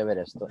les voy a ver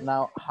esto.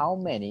 Now, how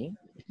many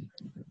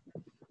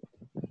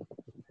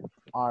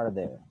are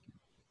there?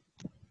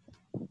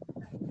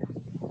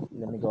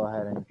 Let me go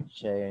ahead and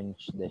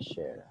change the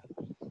share.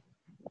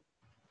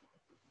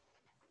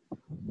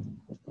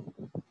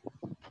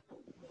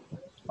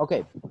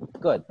 Okay,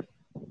 good.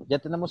 Ya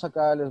tenemos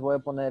acá, les voy a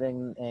poner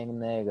en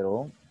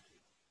negro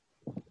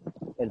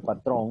el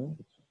patrón.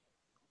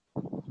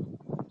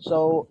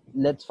 So,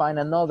 let's find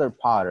another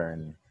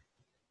pattern.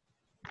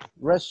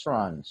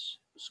 Restaurants,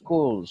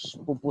 schools,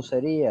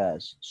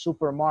 pupuserías,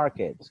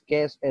 supermarkets.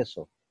 ¿Qué es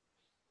eso?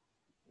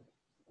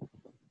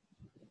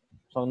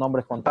 ¿Son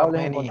nombres contables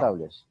o many?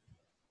 incontables?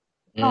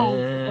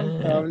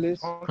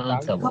 Contables.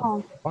 Countable.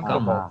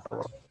 Ajá.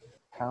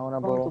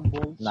 Countable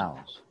Countables.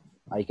 nouns.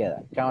 Ahí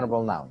queda.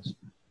 Countable nouns.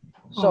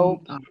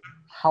 So,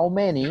 how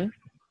many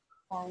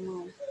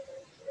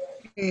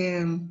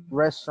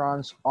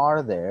restaurants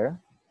are there?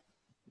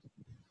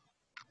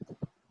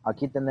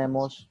 Aquí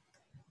tenemos,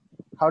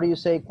 how do you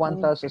say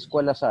cuántas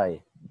escuelas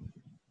hay?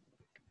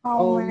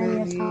 How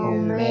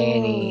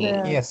many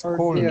Yes,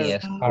 schools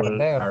are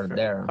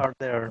there.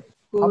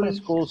 How many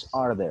schools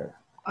are there?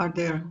 Are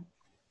there?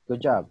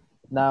 Good job.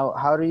 Now,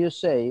 how do you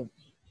say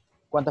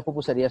cuántas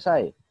pupuserías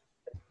hay?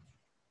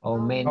 How How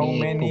many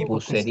many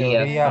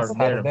pupuserías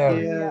are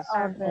there? Yes,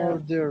 are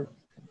there.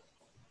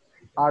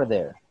 Are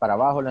there. Para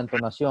abajo la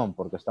entonación,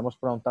 porque estamos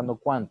preguntando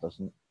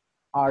cuántos.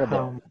 Are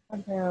there.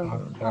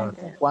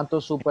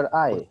 ¿Cuántos super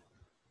hay?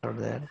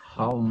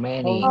 How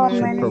many How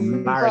many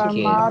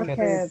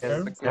supermarkets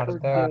Are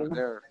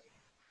there.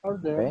 Are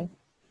there. Okay.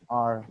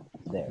 Are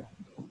there.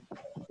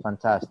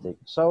 Fantastic.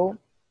 So,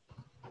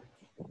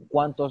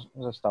 ¿cuántos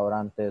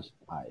restaurantes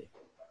hay?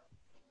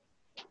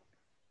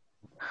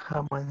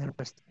 How many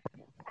restaurants?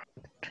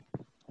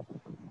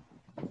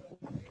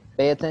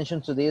 Pay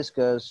attention to this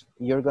because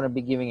you're going to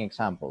be giving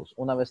examples.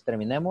 Una vez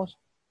terminemos,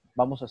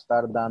 vamos a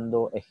estar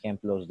dando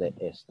ejemplos de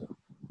esto.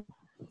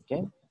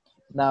 Okay.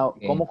 Now,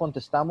 ¿cómo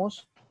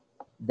contestamos?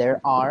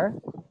 There are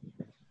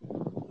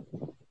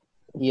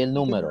y el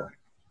número.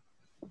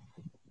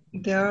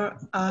 There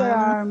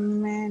are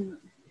many.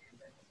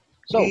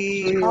 So,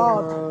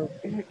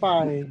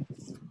 Five.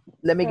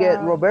 let me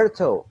get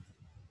Roberto.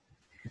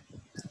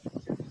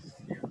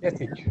 Yes,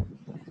 teacher.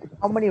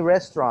 How many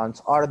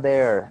restaurants are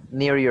there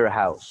near your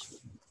house?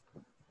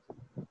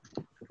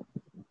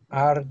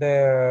 Are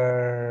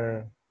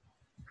there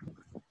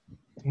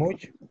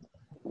much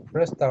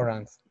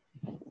restaurants?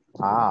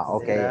 Ah,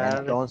 ok. There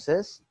are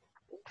Entonces,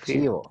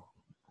 chivo.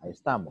 Ahí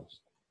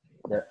estamos.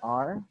 There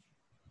are.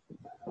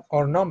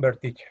 Or number,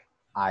 teacher.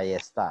 Ahí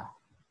está.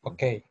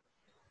 Okay.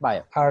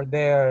 Vaya. Are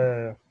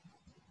there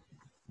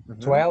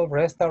 12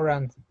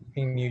 restaurants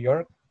in New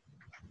York?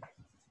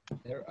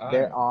 There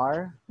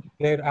are.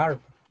 There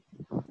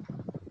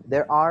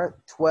are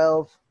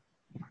 12,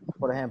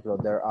 por ejemplo,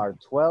 there are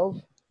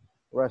 12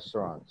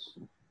 restaurants.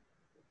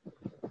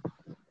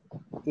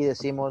 Y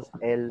decimos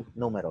el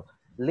número.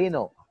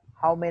 Lino,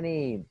 how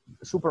many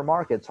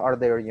supermarkets are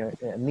there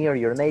near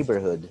your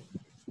neighborhood?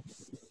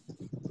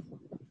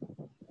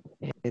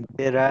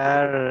 There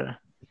are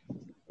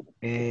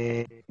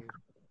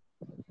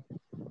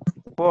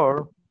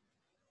 4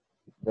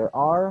 There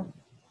are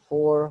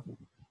 4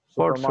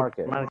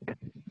 supermarkets.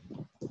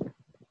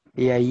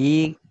 Y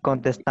allí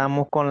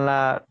contestamos con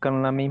la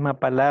misma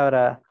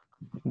palabra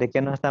de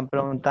que nos están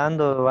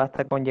preguntando,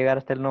 basta con llegar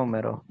hasta el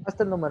número.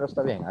 Hasta el número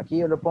está bien. Aquí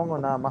yo lo pongo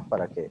nada más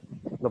para que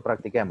lo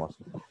practiquemos.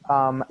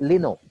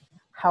 Lino,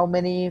 how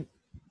many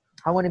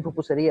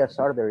pupuserías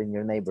are there in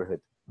your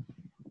neighborhood?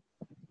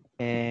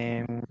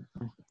 There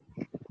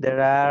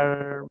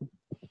are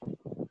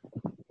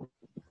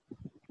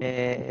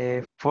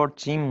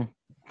 14.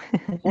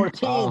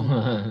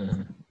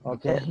 14.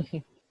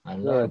 Okay.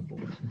 Good.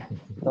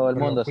 Todo el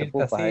mundo se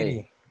pupa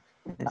ahí.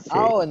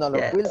 Oh, en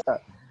Oloquilta.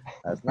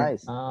 That's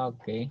nice.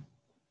 Okay.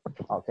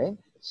 Okay.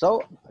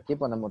 So, aquí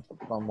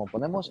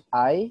ponemos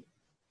hay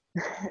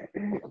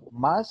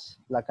más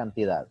la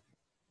cantidad.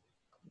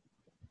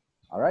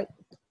 All right.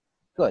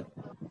 Good.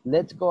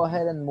 Let's go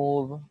ahead and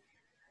move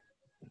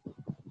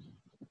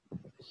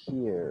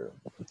here.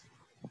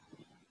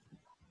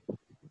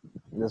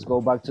 Let's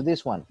go back to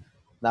this one.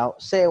 Now,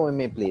 say it with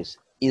me, please.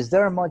 Is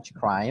there much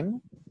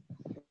crime?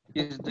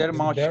 Is there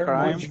much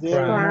crime? Is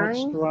there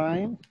much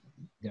crime?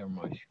 There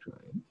much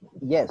crime.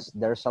 Yes,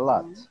 there's a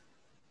lot.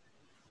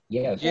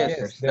 Yes,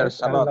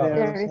 there's a lot.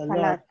 There is a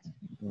lot.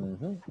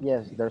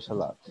 Yes, there's a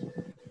lot.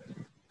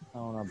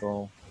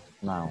 Countable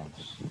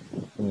nouns.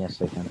 Give me a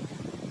second.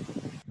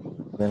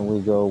 Then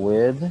we go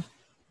with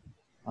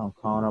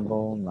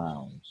uncountable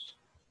nouns.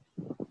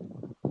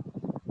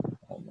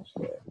 Almost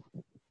there.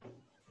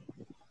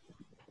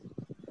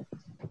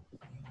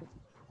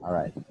 All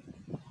right.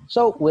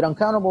 So with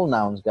uncountable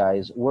nouns,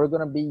 guys, we're going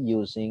to be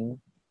using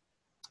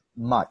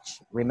much.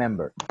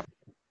 Remember,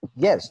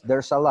 yes,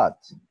 there's a lot.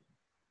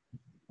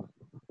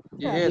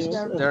 Yes,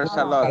 there's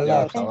a lot.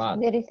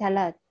 There is a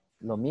lot.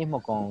 Lo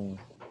mismo con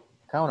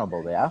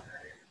countable, ¿verdad?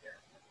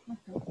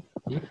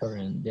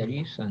 Different. There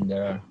is and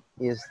there are.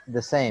 Is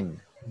the same.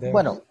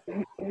 Bueno,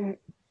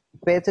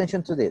 pay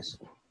attention to this.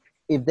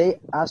 If they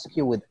ask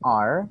you with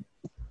are,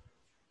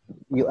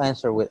 you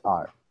answer with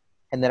are.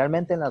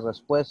 Generalmente en la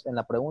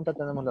pregunta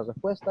tenemos la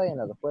respuesta y en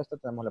la respuesta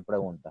tenemos la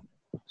pregunta.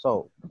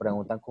 So,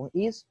 preguntan con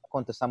is,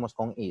 contestamos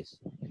con is.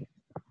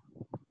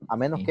 A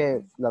menos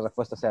que la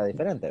respuesta sea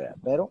diferente, ¿verdad?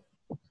 Pero,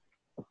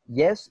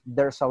 yes,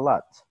 there's a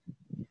lot.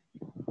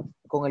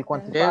 Con el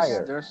quantifier.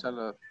 Yes, there's a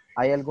lot.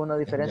 ¿Hay alguna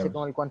diferencia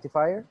con el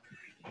quantifier?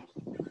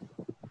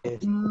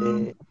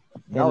 En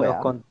No, los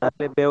 ¿verdad?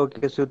 contables veo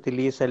que se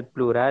utiliza el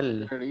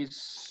plural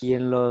y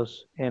en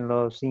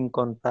los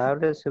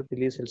incontables se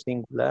utiliza el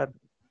singular.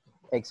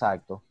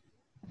 Exacto.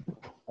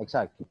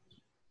 Exacto.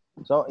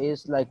 So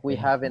it's like we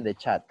have in the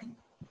chat.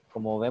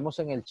 Como vemos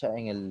en el chat,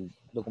 en el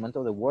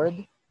documento de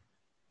Word,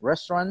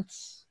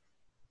 restaurants,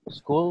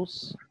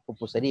 schools,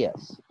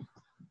 pupuserías.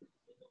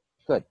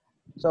 Good.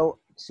 So,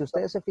 si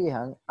ustedes se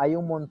fijan, hay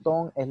un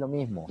montón, es lo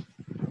mismo,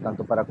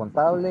 tanto para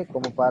contable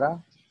como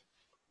para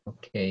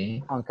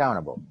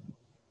uncountable.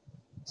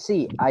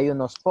 Sí, hay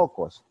unos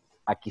pocos.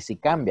 Aquí sí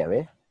cambia,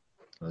 ¿ves?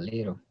 A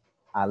little.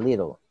 A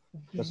little.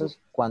 Entonces,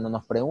 cuando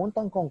nos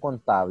preguntan con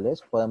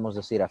contables, podemos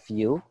decir a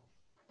few.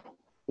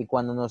 Y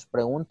cuando nos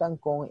preguntan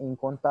con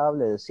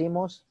incontable,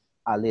 decimos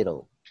a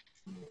little.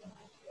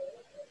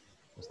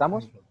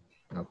 ¿Estamos?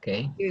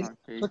 Okay.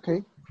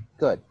 Okay.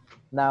 Good.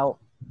 Now,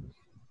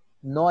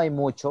 no hay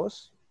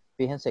muchos.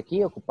 Fíjense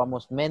aquí,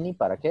 ocupamos many,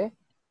 ¿para qué?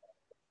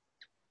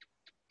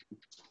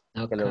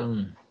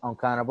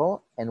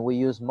 Uncountable. And we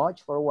use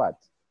much for what?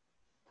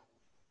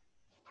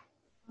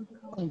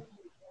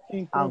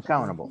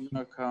 Uncountable.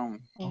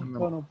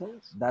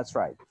 That's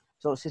right.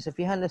 So, si se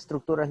fijan, la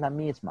estructura es la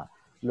misma.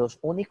 Los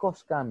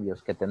únicos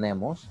cambios que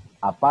tenemos,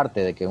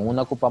 aparte de que en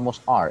una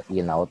ocupamos are y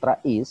en la otra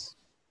is,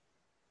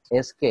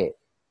 es que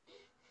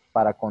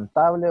para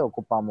contable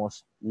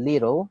ocupamos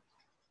little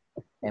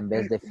en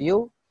vez de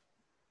few.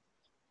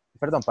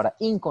 Perdón, para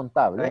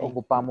incontable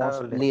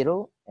ocupamos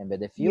little en vez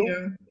de few.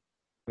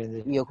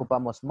 Y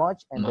ocupamos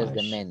much en vez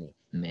de many.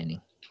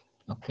 Many.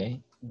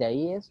 Okay. De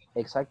ahí es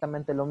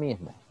exactamente lo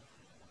mismo.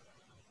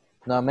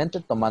 Nuevamente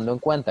tomando en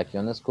cuenta que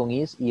uno es con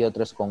is y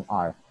otro es con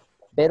are.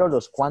 Pero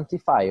los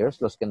quantifiers,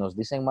 los que nos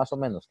dicen más o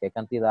menos qué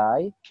cantidad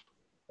hay,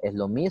 es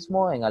lo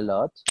mismo en a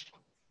lot,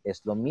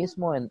 es lo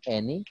mismo en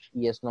any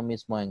y es lo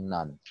mismo en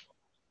none.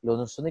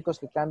 Los únicos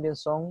que cambian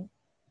son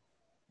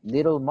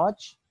little,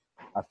 much,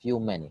 a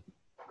few, many.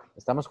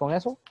 ¿Estamos con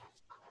eso?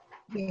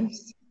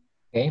 Yes.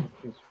 Okay.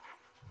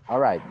 All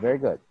right, very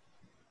good.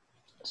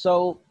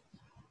 So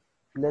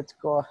let's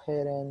go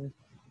ahead and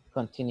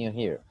continue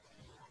here.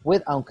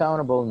 With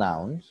uncountable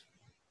nouns,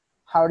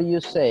 how do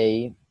you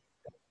say,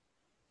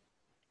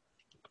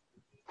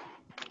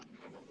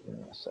 give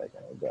me a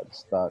second, I got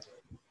stuck.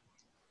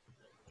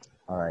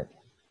 All right,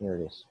 here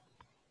it is.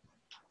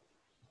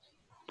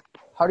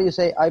 How do you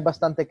say hay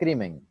bastante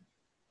crimen?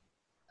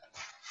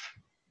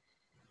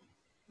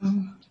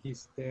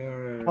 Is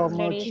there How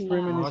much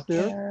crimen is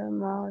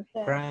there?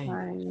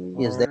 crime?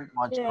 Is there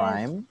much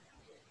crime?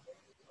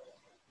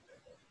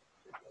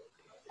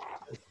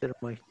 Is there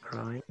much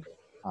crime?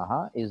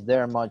 Is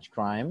there much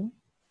crime?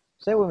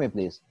 Say with me,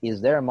 please. Is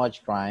there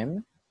much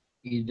crime?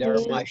 Is there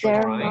much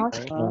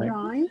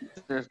crime?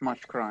 There's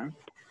much crime.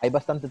 ¿Hay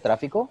bastante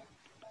tráfico?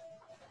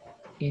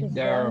 Is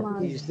there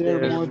much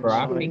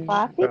traffic?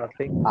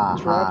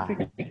 Ajá.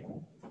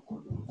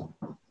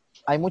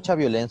 ¿Hay mucha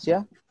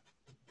violencia?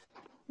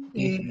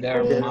 Is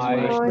there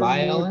much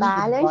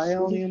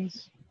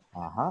violence?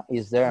 Ajá.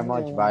 Is there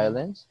much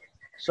violence?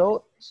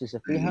 So, si se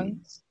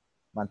fijan,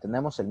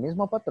 mantenemos el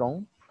mismo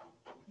patrón.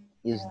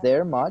 Is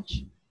there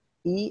much?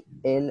 Y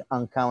el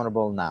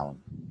uncountable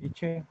noun.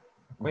 Teacher,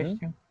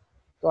 question.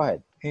 Go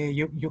ahead.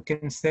 You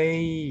can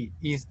say,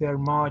 is there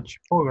much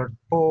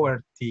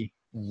poverty?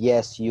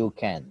 Yes, you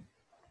can.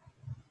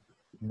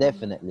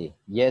 Definitely.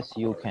 Yes,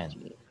 you can.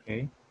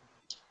 Okay.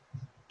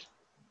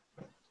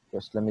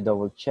 Just let me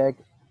double check.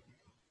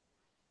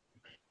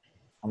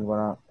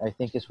 I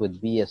think it's with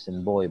B as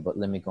in boy, but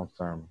let me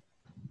confirm.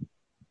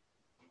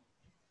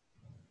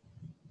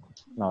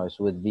 No, it's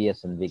with V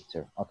as in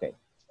Victor. Okay,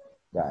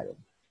 got it.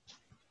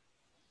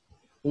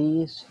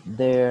 Is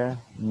there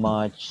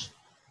much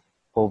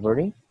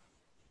poverty?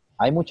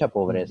 ¿Hay mucha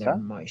pobreza? Is there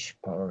much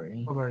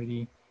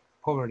poverty?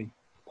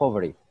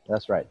 Poverty,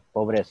 that's right,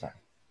 pobreza.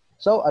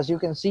 So, as you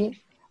can see,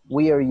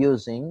 we are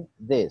using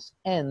this.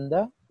 And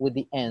with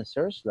the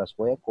answers, las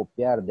voy a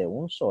copiar de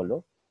un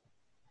solo.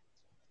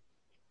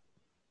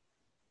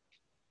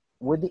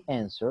 With the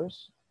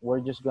answers,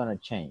 we're just going to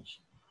change.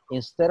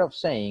 Instead of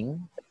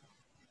saying,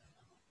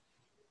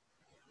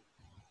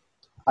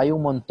 hay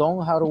un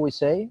montón, how do we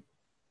say?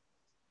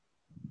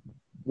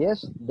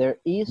 Yes, there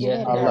is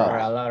a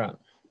lot.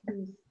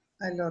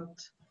 A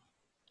lot.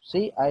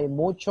 Sí, hay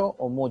mucho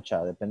o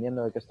mucha,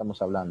 dependiendo de qué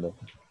estamos hablando.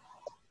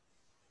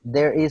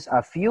 There is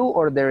a few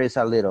or there is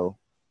a little.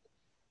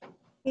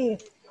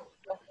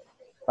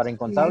 Para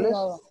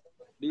incontables,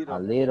 a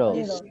little.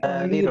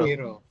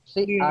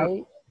 Sí,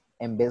 hay,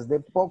 en vez de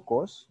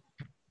pocos,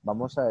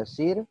 vamos a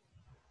decir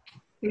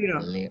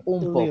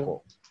un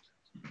poco.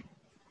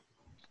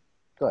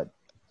 Good.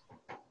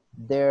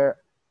 There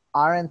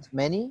aren't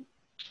many.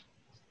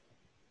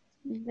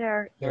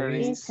 There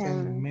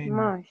isn't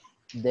much.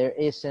 There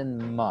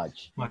isn't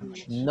much.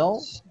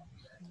 No,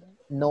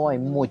 no hay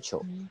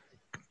mucho.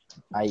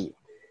 Ahí.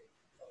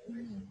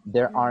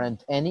 There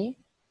aren't any.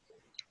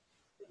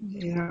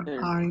 There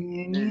aren't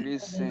any.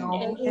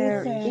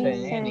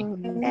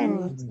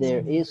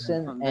 There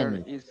isn't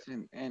any.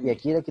 Y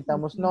aquí le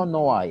quitamos no,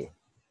 no hay.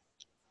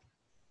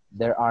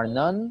 There are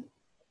none.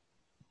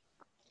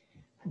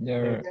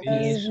 There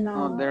is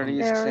none. There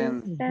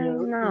isn't.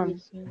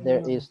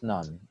 There is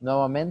none.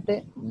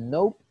 Nuevamente,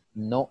 nope,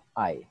 no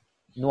hay.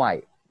 No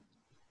hay.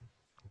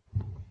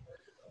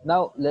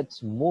 Now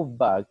let's move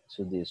back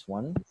to this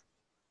one.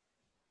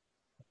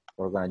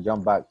 We're going to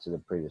jump back to the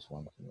previous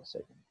one in a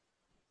second.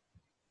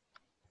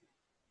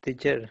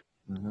 Teacher.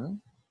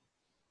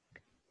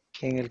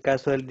 En el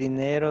caso del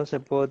dinero, ¿se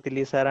puede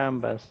utilizar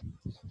ambas?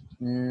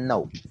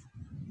 No.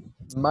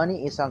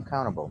 Money is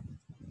uncountable.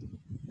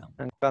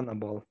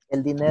 Uncountable.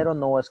 El dinero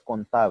no es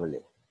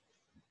contable.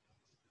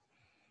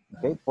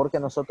 ¿Okay? Porque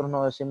nosotros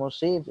no decimos,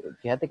 sí,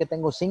 fíjate que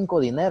tengo 5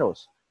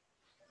 dineros.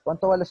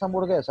 ¿Cuánto vale esa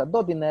hamburguesa?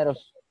 2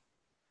 dineros.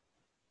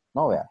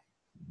 No, vea.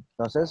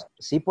 Entonces,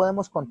 sí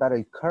podemos contar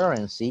el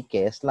currency,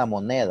 que es la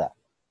moneda.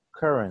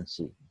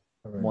 Currency,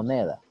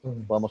 moneda.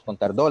 Podemos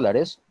contar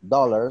dólares,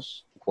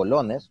 dollars,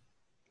 colones,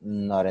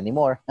 not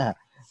anymore,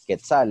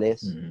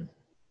 quetzales,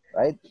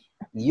 right?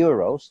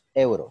 Euros,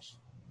 euros.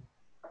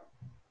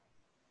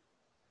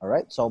 All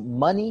right, so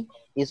money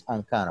is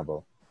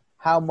uncountable.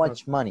 How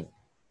much money?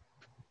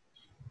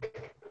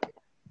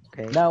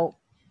 Okay. Now,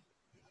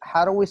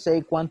 how do we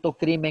say cuánto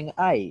crimen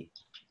hay?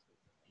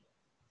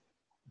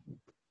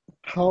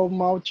 How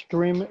much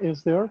crime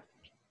is there?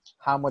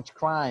 How much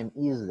crime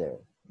is there?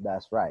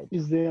 That's right.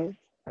 Is there?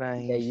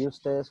 Y ahí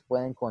ustedes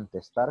pueden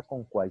contestar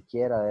con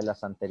cualquiera de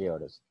las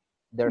anteriores.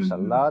 There's a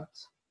lot,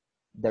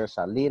 there's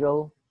a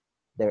little,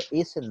 there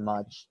isn't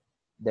much,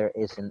 there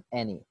isn't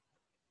any,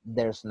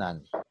 there's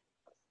none.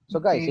 So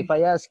guys, if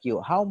I ask you,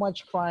 how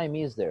much crime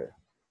is there?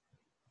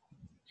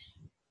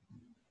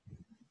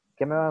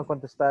 ¿Qué me van a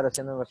contestar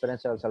haciendo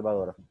referencia a El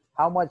Salvador?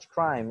 How much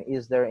crime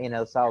is there in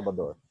El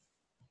Salvador?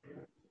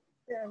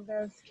 Yeah,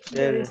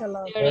 there is a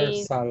lot. There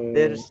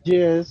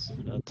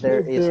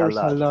is a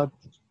lot.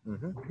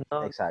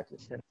 No. Exactly.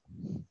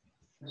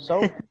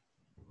 So,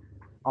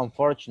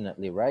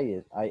 unfortunately,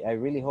 right? I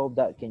really hope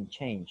that can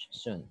change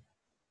soon.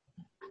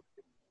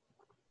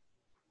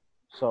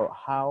 So,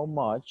 how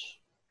much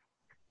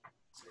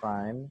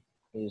crime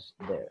is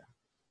there?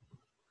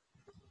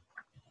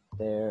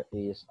 There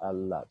is a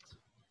lot.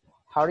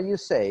 How do you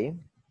say,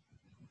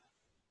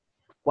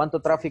 ¿cuánto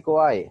tráfico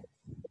hay?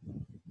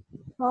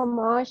 How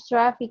much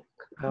traffic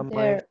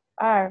there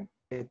are?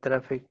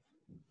 Traffic.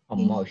 How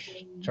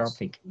much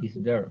traffic is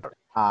there?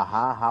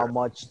 Ajá, how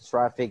much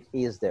traffic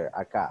is there?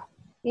 Acá.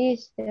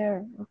 Is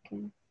there,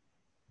 okay.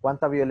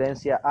 ¿Cuánta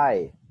violencia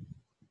hay?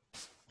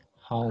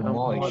 How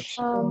much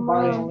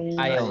violence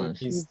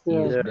violence is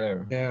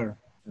there?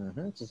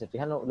 Si se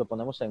fijan, lo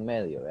ponemos en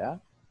medio,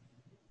 ¿verdad?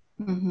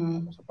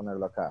 Vamos a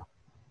ponerlo acá.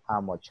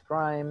 How much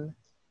crime?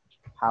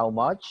 How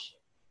much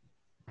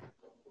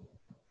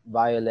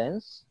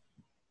violence?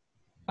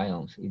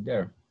 Violence is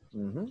there.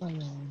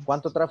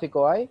 ¿Cuánto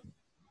tráfico hay?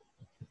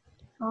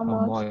 How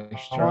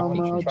much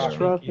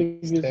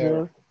traffic is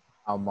there?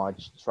 How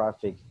much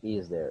traffic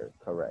is there?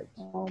 Correct.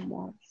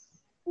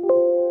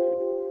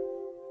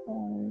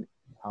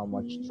 How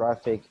much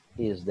traffic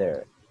is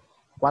there?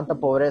 ¿Cuánta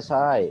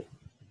pobreza hay?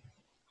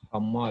 How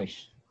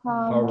much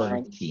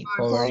poverty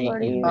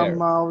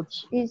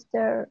is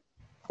there?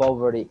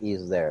 Poverty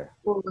is there.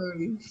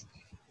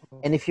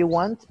 And if you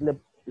want,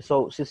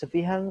 so si se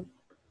fijan,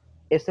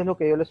 esto es lo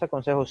que yo les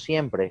aconsejo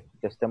siempre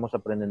que estemos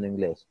aprendiendo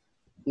inglés.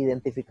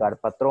 Identificar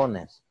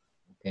patrones.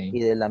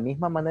 Y de la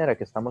misma manera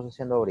que estamos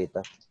haciendo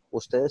ahorita,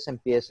 ustedes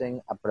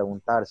empiecen a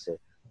preguntarse,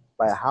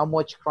 how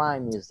much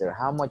crime is there?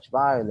 How much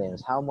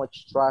violence? How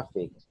much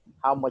traffic?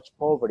 How much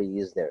poverty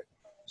is there?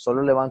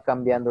 Solo le van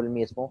cambiando el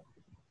mismo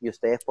y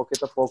ustedes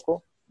poquito a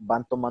poco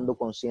van tomando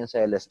conciencia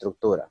de la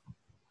estructura.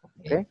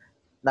 ¿Okay?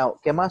 Now,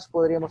 ¿qué más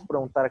podríamos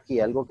preguntar aquí?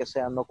 Algo que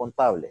sea no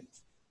contable.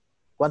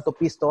 ¿Cuánto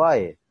pisto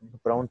hay?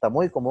 Pregunta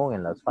muy común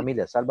en las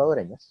familias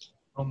salvadoreñas.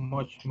 How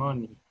much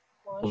money?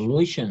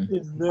 Pollution.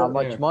 How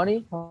much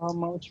money? How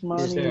much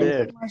money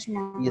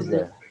is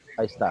there?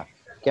 Ahí está.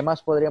 ¿Qué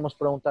más podríamos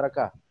preguntar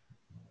acá?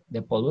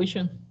 The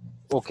pollution.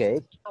 Ok.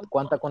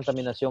 ¿Cuánta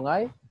contaminación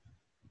hay?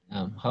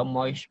 How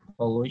much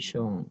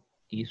pollution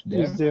is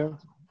there?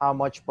 How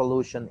much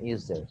pollution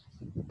is there?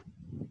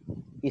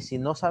 Y si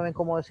no saben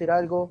cómo decir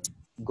algo,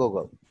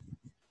 Google.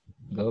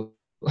 Google.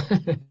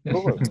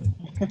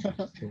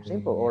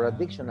 Simple, or a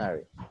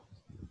dictionary.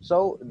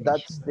 So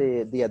that's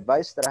the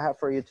advice that I have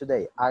for you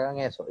today. Hagan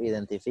eso,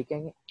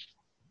 identifiquen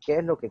qué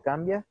es lo que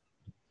cambia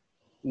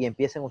y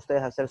empiecen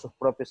ustedes a hacer sus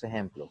propios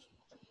ejemplos.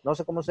 No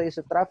sé cómo se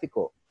dice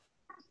tráfico.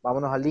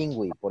 Vámonos a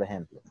Lingui, por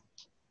ejemplo.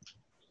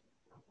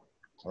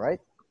 All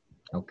right?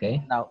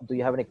 Okay. Now, do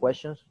you have any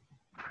questions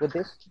with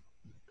this?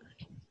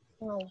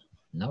 No.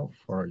 No,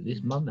 for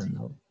this moment,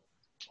 no.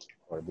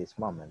 For this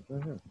moment.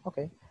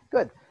 Okay,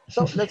 good.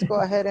 So let's go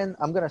ahead and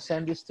I'm going to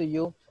send this to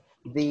you.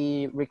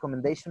 The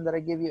recommendation that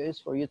I give you is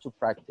for you to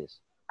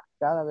practice.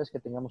 Cada vez que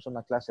tengamos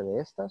una clase de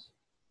estas,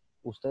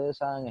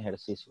 ustedes hagan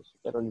ejercicios,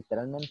 pero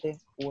literalmente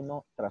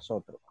uno tras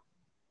otro.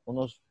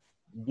 Unos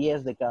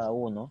 10 de cada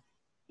uno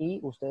y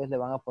ustedes le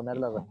van a poner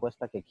la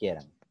respuesta que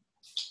quieran.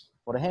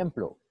 Por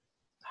ejemplo,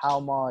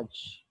 how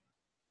much,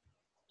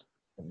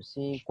 let me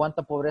see,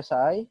 ¿cuánta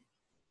pobreza hay?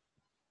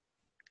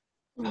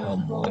 How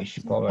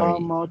much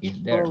poverty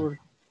is there?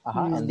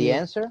 And the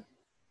answer?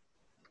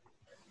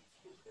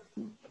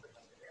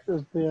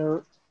 Is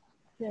there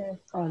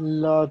a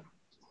lot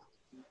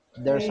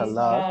There's a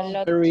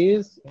lot. There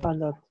is a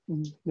lot.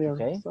 There's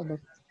Okay. a lot.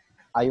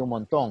 Hay un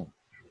montón.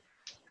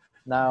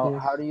 Now,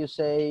 Yes. how do you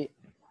say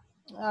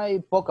hay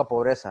poca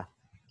pobreza?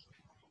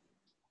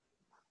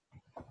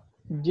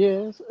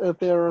 Yes,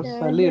 there's Yeah,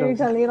 a there little.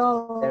 is a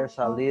little. There's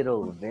a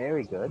little.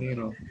 Very good.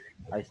 Little.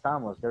 Ahí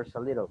estamos. There's a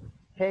little.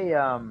 Hey,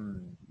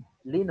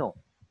 Lino,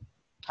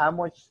 how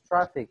much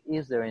traffic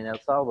is there in El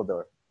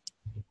Salvador?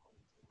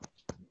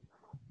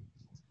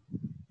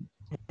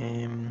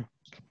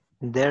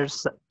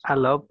 There's a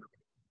lot.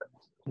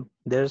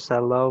 There's a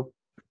lot.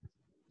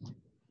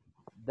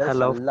 There's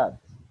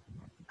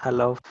a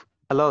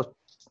lot.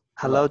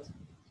 A lot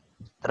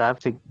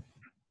traffic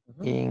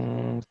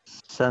in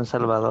San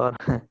Salvador.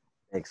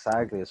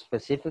 Exactly.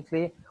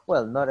 Specifically,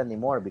 well, not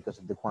anymore because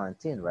of the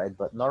quarantine, right?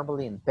 But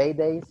normally in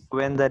paydays.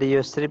 When that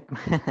you strip.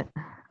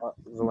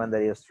 Rubén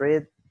Darío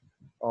Street,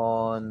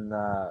 on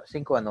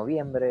 5 de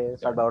noviembre,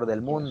 Salvador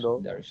del Mundo.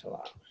 There's a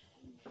lot.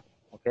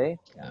 Okay?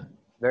 Yeah.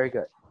 Very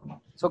good.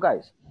 So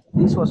guys,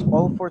 this was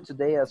all for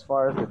today as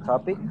far as the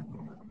topic.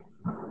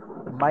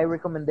 My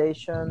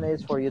recommendation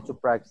is for you to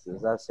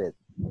practice. That's it.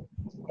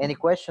 Any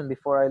question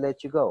before I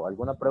let you go?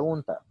 ¿Alguna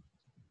pregunta?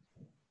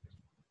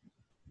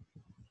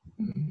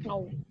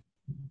 No.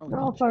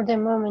 No, for the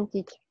moment,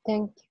 teacher.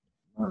 Thank you.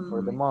 Not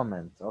for the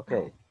moment.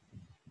 Okay.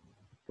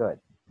 Good,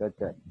 good,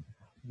 good.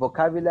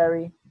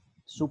 Vocabulary,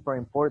 super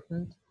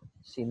important.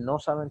 Si no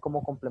saben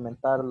cómo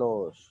complementar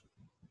los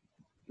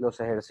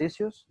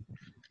ejercicios,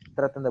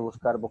 traten de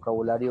buscar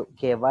vocabulario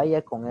que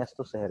vaya con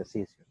estos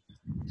ejercicios.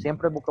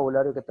 Siempre el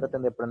vocabulario que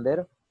traten de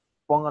aprender,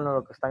 pónganlo en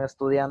lo que están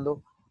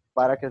estudiando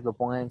para que lo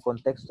pongan en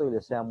contexto y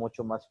les sea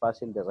mucho más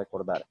fácil de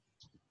recordar.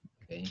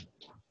 Okay.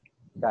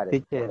 Got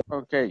it. Teacher,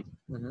 Okay.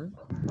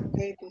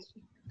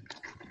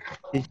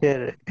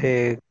 teacher,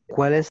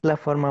 ¿cuál es la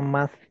forma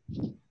más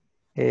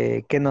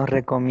que nos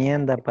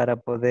recomienda para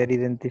poder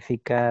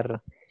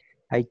identificar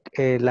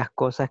las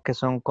cosas que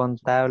son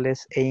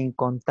contables e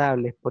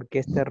incontables? Porque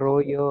este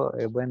rollo,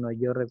 bueno,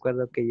 yo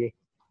recuerdo que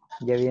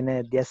ya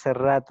viene de hace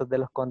rato de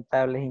los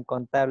contables e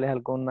incontables.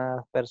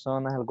 Algunas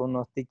personas,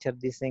 algunos teachers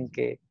dicen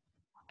que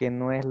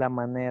no es la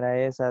manera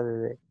esa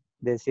de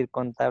decir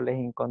contables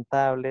e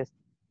incontables,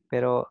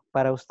 pero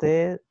para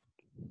usted,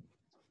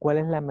 ¿cuál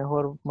es la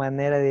mejor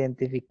manera de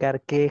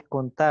identificar qué es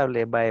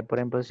contable? Vaya, por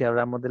ejemplo, si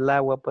hablamos del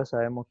agua, pues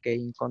sabemos que es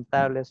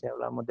incontable. Si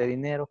hablamos de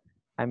dinero,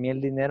 a mí el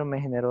dinero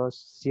me generó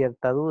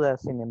cierta duda.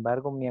 Sin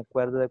embargo, me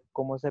acuerdo de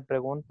cómo se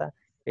pregunta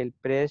el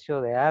precio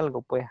de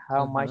algo, pues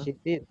how much it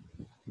is.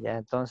 Ya,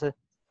 entonces,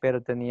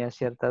 pero tenía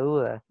cierta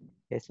duda.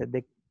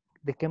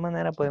 ¿De qué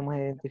manera podemos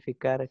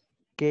identificar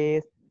qué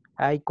es?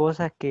 Hay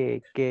cosas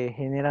que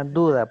generan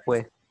duda,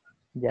 pues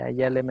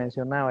ya le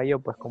mencionaba yo,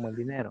 pues como el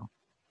dinero.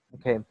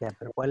 Okay. Ya,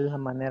 pero ¿cuál es la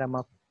manera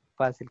más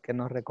fácil que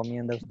nos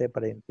recomienda usted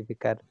para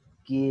identificar?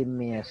 Give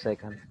me a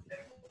second.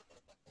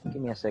 Give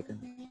me a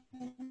second.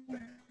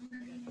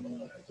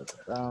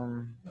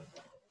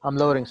 I'm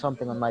loading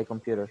something on my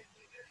computer.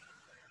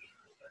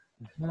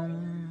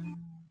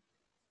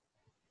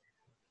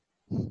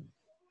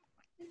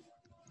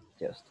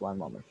 Just one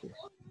moment, please.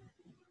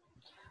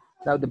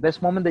 Now, the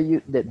best moment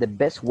the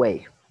best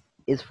way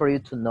is for you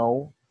to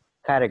know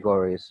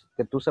categories,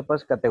 que tú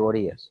sepas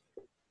categorías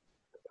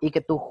y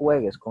que tú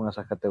juegues con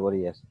esas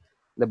categorías.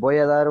 Les voy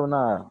a dar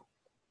una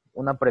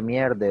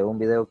premiere de un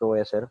video que voy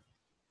a hacer.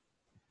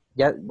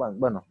 Ya,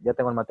 bueno, ya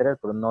tengo el material,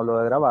 pero no lo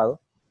he grabado.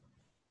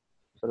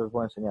 Se los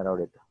voy a enseñar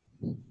ahorita.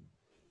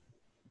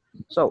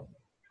 So,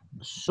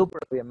 super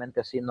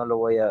obviamente así no lo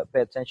voy a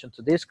pay attention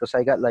to this because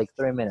I got like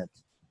 3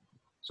 minutes.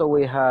 So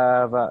we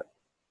have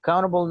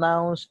countable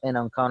nouns and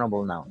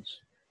uncountable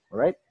nouns, all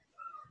right?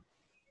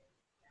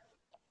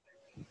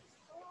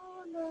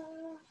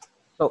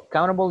 So,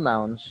 countable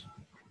nouns,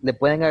 le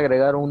pueden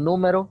agregar un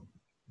número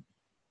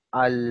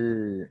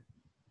al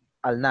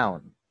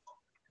noun.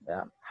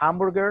 Yeah.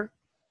 Hamburger,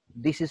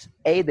 this is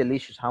a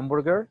delicious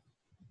hamburger.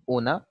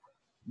 Una,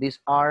 these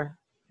are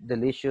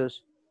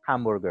delicious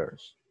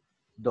hamburgers.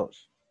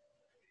 Dos.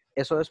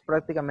 Eso es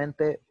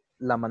prácticamente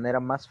la manera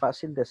más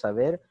fácil de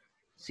saber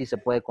si se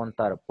puede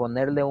contar.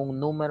 Ponerle un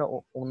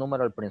número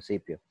al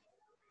principio.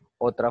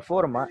 Otra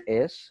forma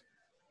es,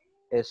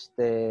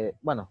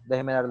 bueno,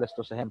 déjenme darle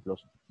estos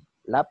ejemplos.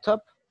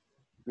 Laptop,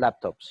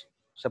 laptops,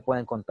 se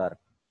pueden contar.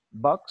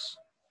 Box,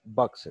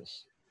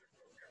 boxes.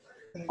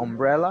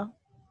 Umbrella,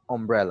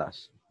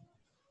 umbrellas.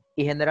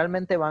 Y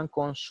generalmente van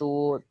con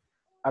su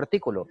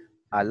artículo.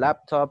 A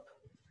laptop,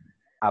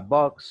 a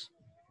box,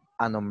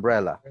 an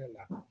umbrella.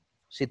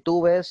 Si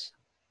tú ves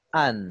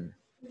an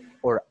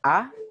or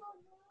a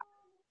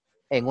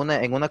en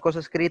una cosa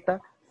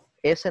escrita,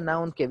 ese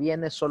noun que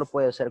viene solo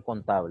puede ser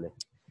contable.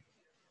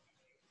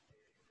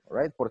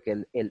 Right?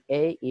 Porque el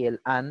a y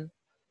el an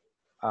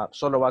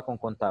solo va con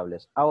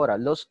contables. Ahora,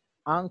 los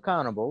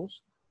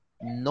uncountables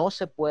no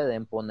se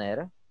pueden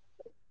poner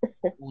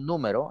un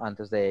número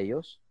antes de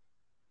ellos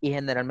y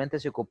generalmente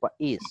se ocupa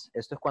is.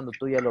 Esto es cuando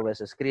tú ya lo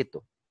ves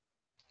escrito.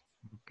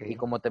 Okay. Y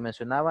como te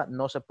mencionaba,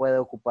 no se puede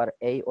ocupar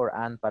a or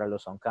an para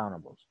los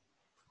uncountables.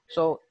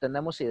 So,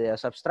 tenemos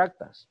ideas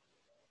abstractas.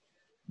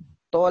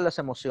 todas las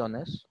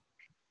emociones,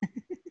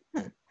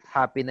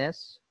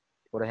 happiness,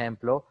 por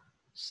ejemplo,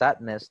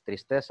 sadness,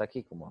 tristeza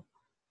aquí como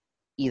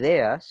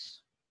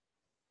ideas,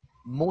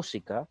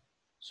 música,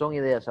 son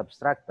ideas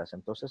abstractas,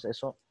 entonces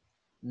eso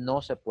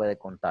no se puede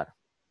contar.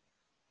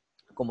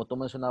 Como tú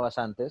mencionabas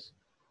antes,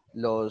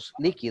 los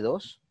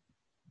líquidos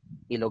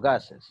y los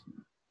gases.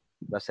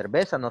 La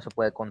cerveza no se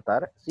puede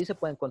contar, sí se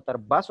pueden contar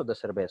vasos de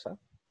cerveza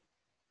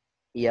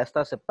y ya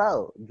está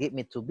aceptado. Give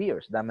me 2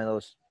 beers, dame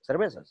 2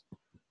 cervezas,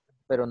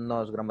 pero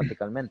no es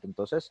gramaticalmente.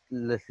 Entonces,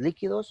 los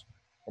líquidos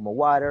como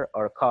water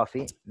or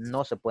coffee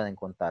no se pueden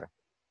contar.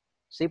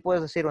 Sí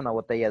puedes decir una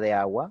botella de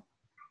agua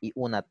y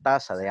una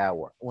taza de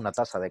agua, una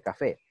taza de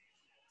café.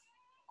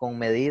 Con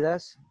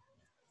medidas,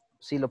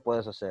 sí lo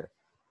puedes hacer.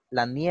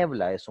 La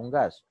niebla es un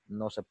gas,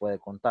 no se puede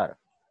contar.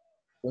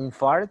 Un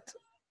fart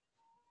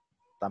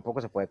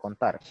tampoco se puede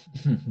contar.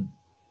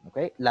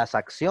 ¿Okay? Las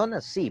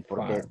acciones sí,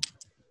 porque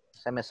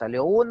se me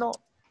salió uno,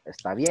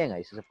 está bien,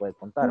 ahí sí se puede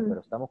contar,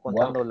 pero estamos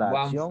contando la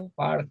acción.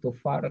 Far, two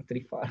far,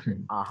 three far.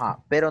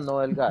 Ajá, pero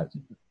no el gas.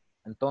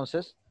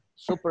 Entonces,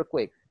 super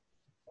quick.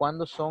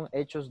 ¿Cuándo son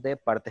hechos de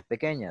partes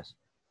pequeñas?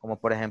 Como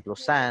por ejemplo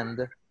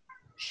sand,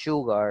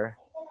 sugar,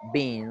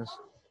 beans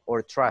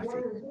or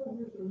traffic.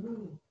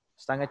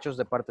 Están hechos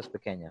de partes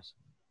pequeñas.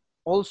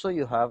 Also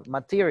you have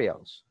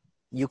materials.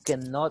 You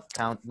cannot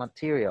count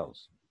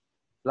materials.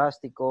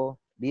 Plástico,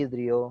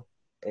 vidrio,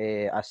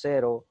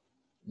 acero,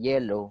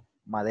 hielo,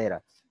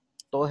 madera.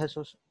 Todos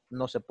esos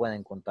no se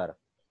pueden contar.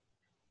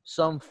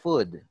 Some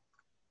food.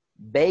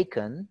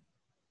 Bacon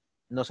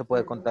no se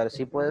puede contar.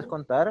 Sí puedes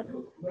contar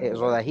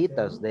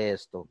rodajitas de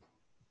esto.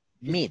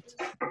 Meat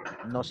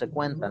no se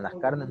cuentan. Las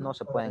carnes no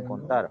se pueden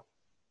contar.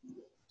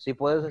 Sí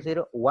puedes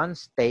decir one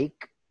steak,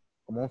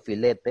 como un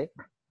filete.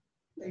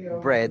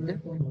 Bread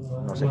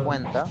no se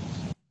cuenta.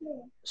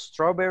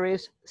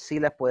 Strawberries sí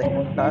las puedes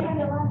contar,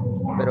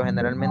 pero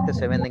generalmente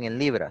se venden en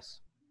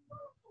libras.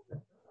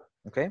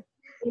 ¿Ok?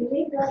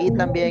 Y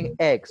también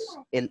eggs.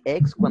 El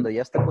eggs cuando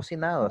ya está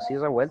cocinado, así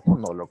revuelto,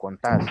 no lo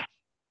contás.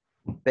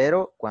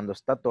 Pero cuando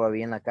está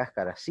todavía en la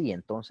cáscara, sí.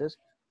 Entonces,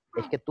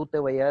 es que tú te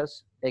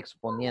vayas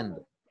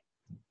exponiendo.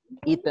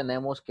 Y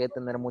tenemos que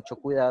tener mucho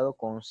cuidado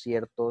con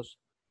ciertos,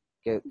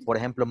 que, por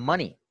ejemplo,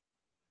 money.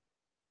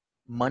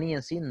 Money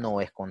en sí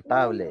no es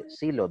contable.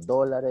 Sí, los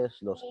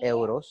dólares, los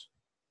euros.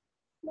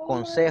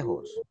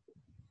 Consejos.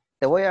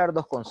 Te voy a dar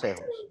 2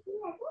 consejos.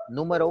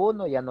 Número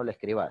 1, ya no le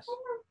escribas.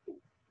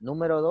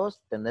 Número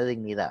 2, tener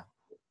dignidad.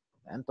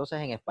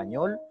 Entonces, en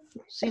español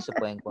sí se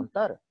pueden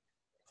contar,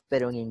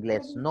 pero en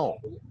inglés no.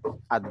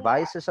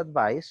 Advice es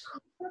advice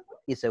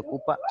y se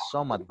ocupa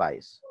some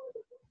advice.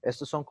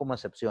 Estos son como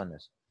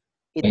excepciones.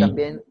 Y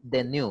también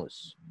the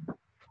news.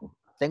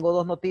 Tengo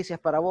 2 noticias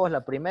para vos.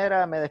 La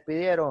primera, me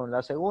despidieron.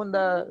 La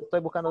segunda, estoy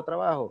buscando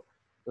trabajo.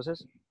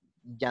 Entonces,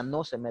 ya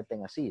no se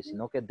meten así,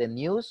 sino que the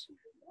news,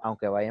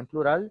 aunque vaya en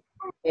plural,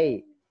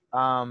 hey,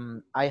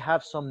 I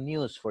have some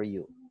news for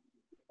you.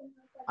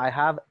 I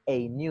have a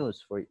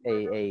news for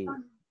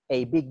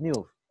a big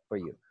news for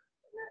you.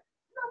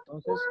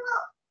 Entonces,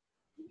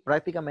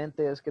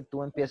 prácticamente es que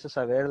tú empieces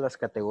a ver las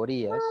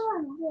categorías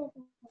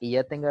y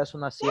ya tengas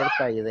una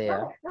cierta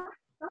idea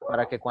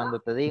para que cuando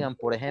te digan,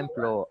 por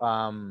ejemplo,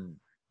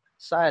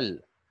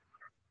 sal,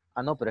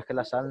 no, pero es que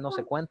la sal no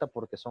se cuenta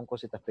porque son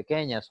cositas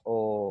pequeñas,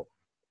 o,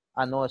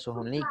 no, eso es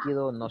un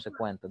líquido, no se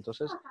cuenta.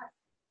 Entonces,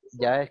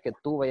 ya es que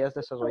tú vayas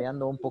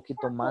desarrollando un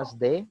poquito más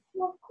de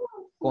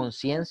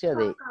conciencia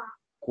de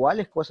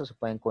cuáles cosas se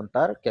pueden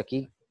contar, que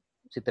aquí,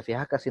 si te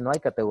fijas, casi no hay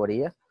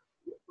categoría,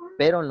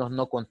 pero en los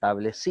no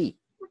contables sí.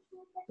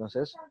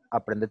 Entonces,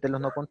 aprendete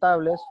los no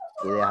contables,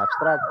 ideas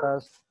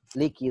abstractas,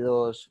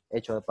 líquidos,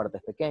 hechos de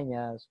partes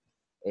pequeñas,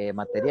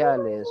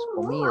 materiales,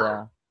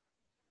 comida,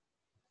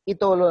 y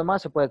todo lo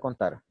demás se puede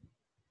contar,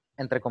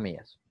 entre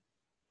comillas.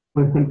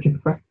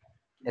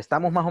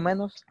 ¿Estamos más o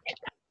menos?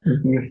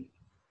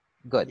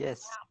 Good.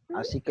 Yes.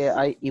 Así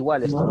que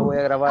igual, esto lo voy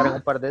a grabar en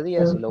un par de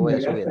días y lo voy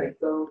a subir.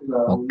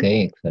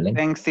 Okay, excellent.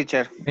 Thanks,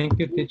 teacher. Thank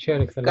you,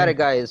 teacher. Excellent. Got it,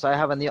 guys. I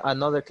have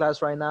another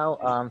class right now.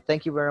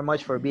 Thank you very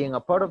much for being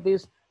a part of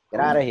this. Get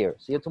out of here.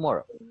 See you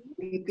tomorrow.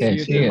 See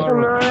you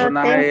tomorrow. Good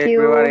night, Thank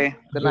you. everybody.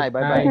 Good night.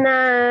 Bye-bye. Good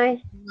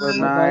night. Good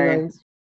night.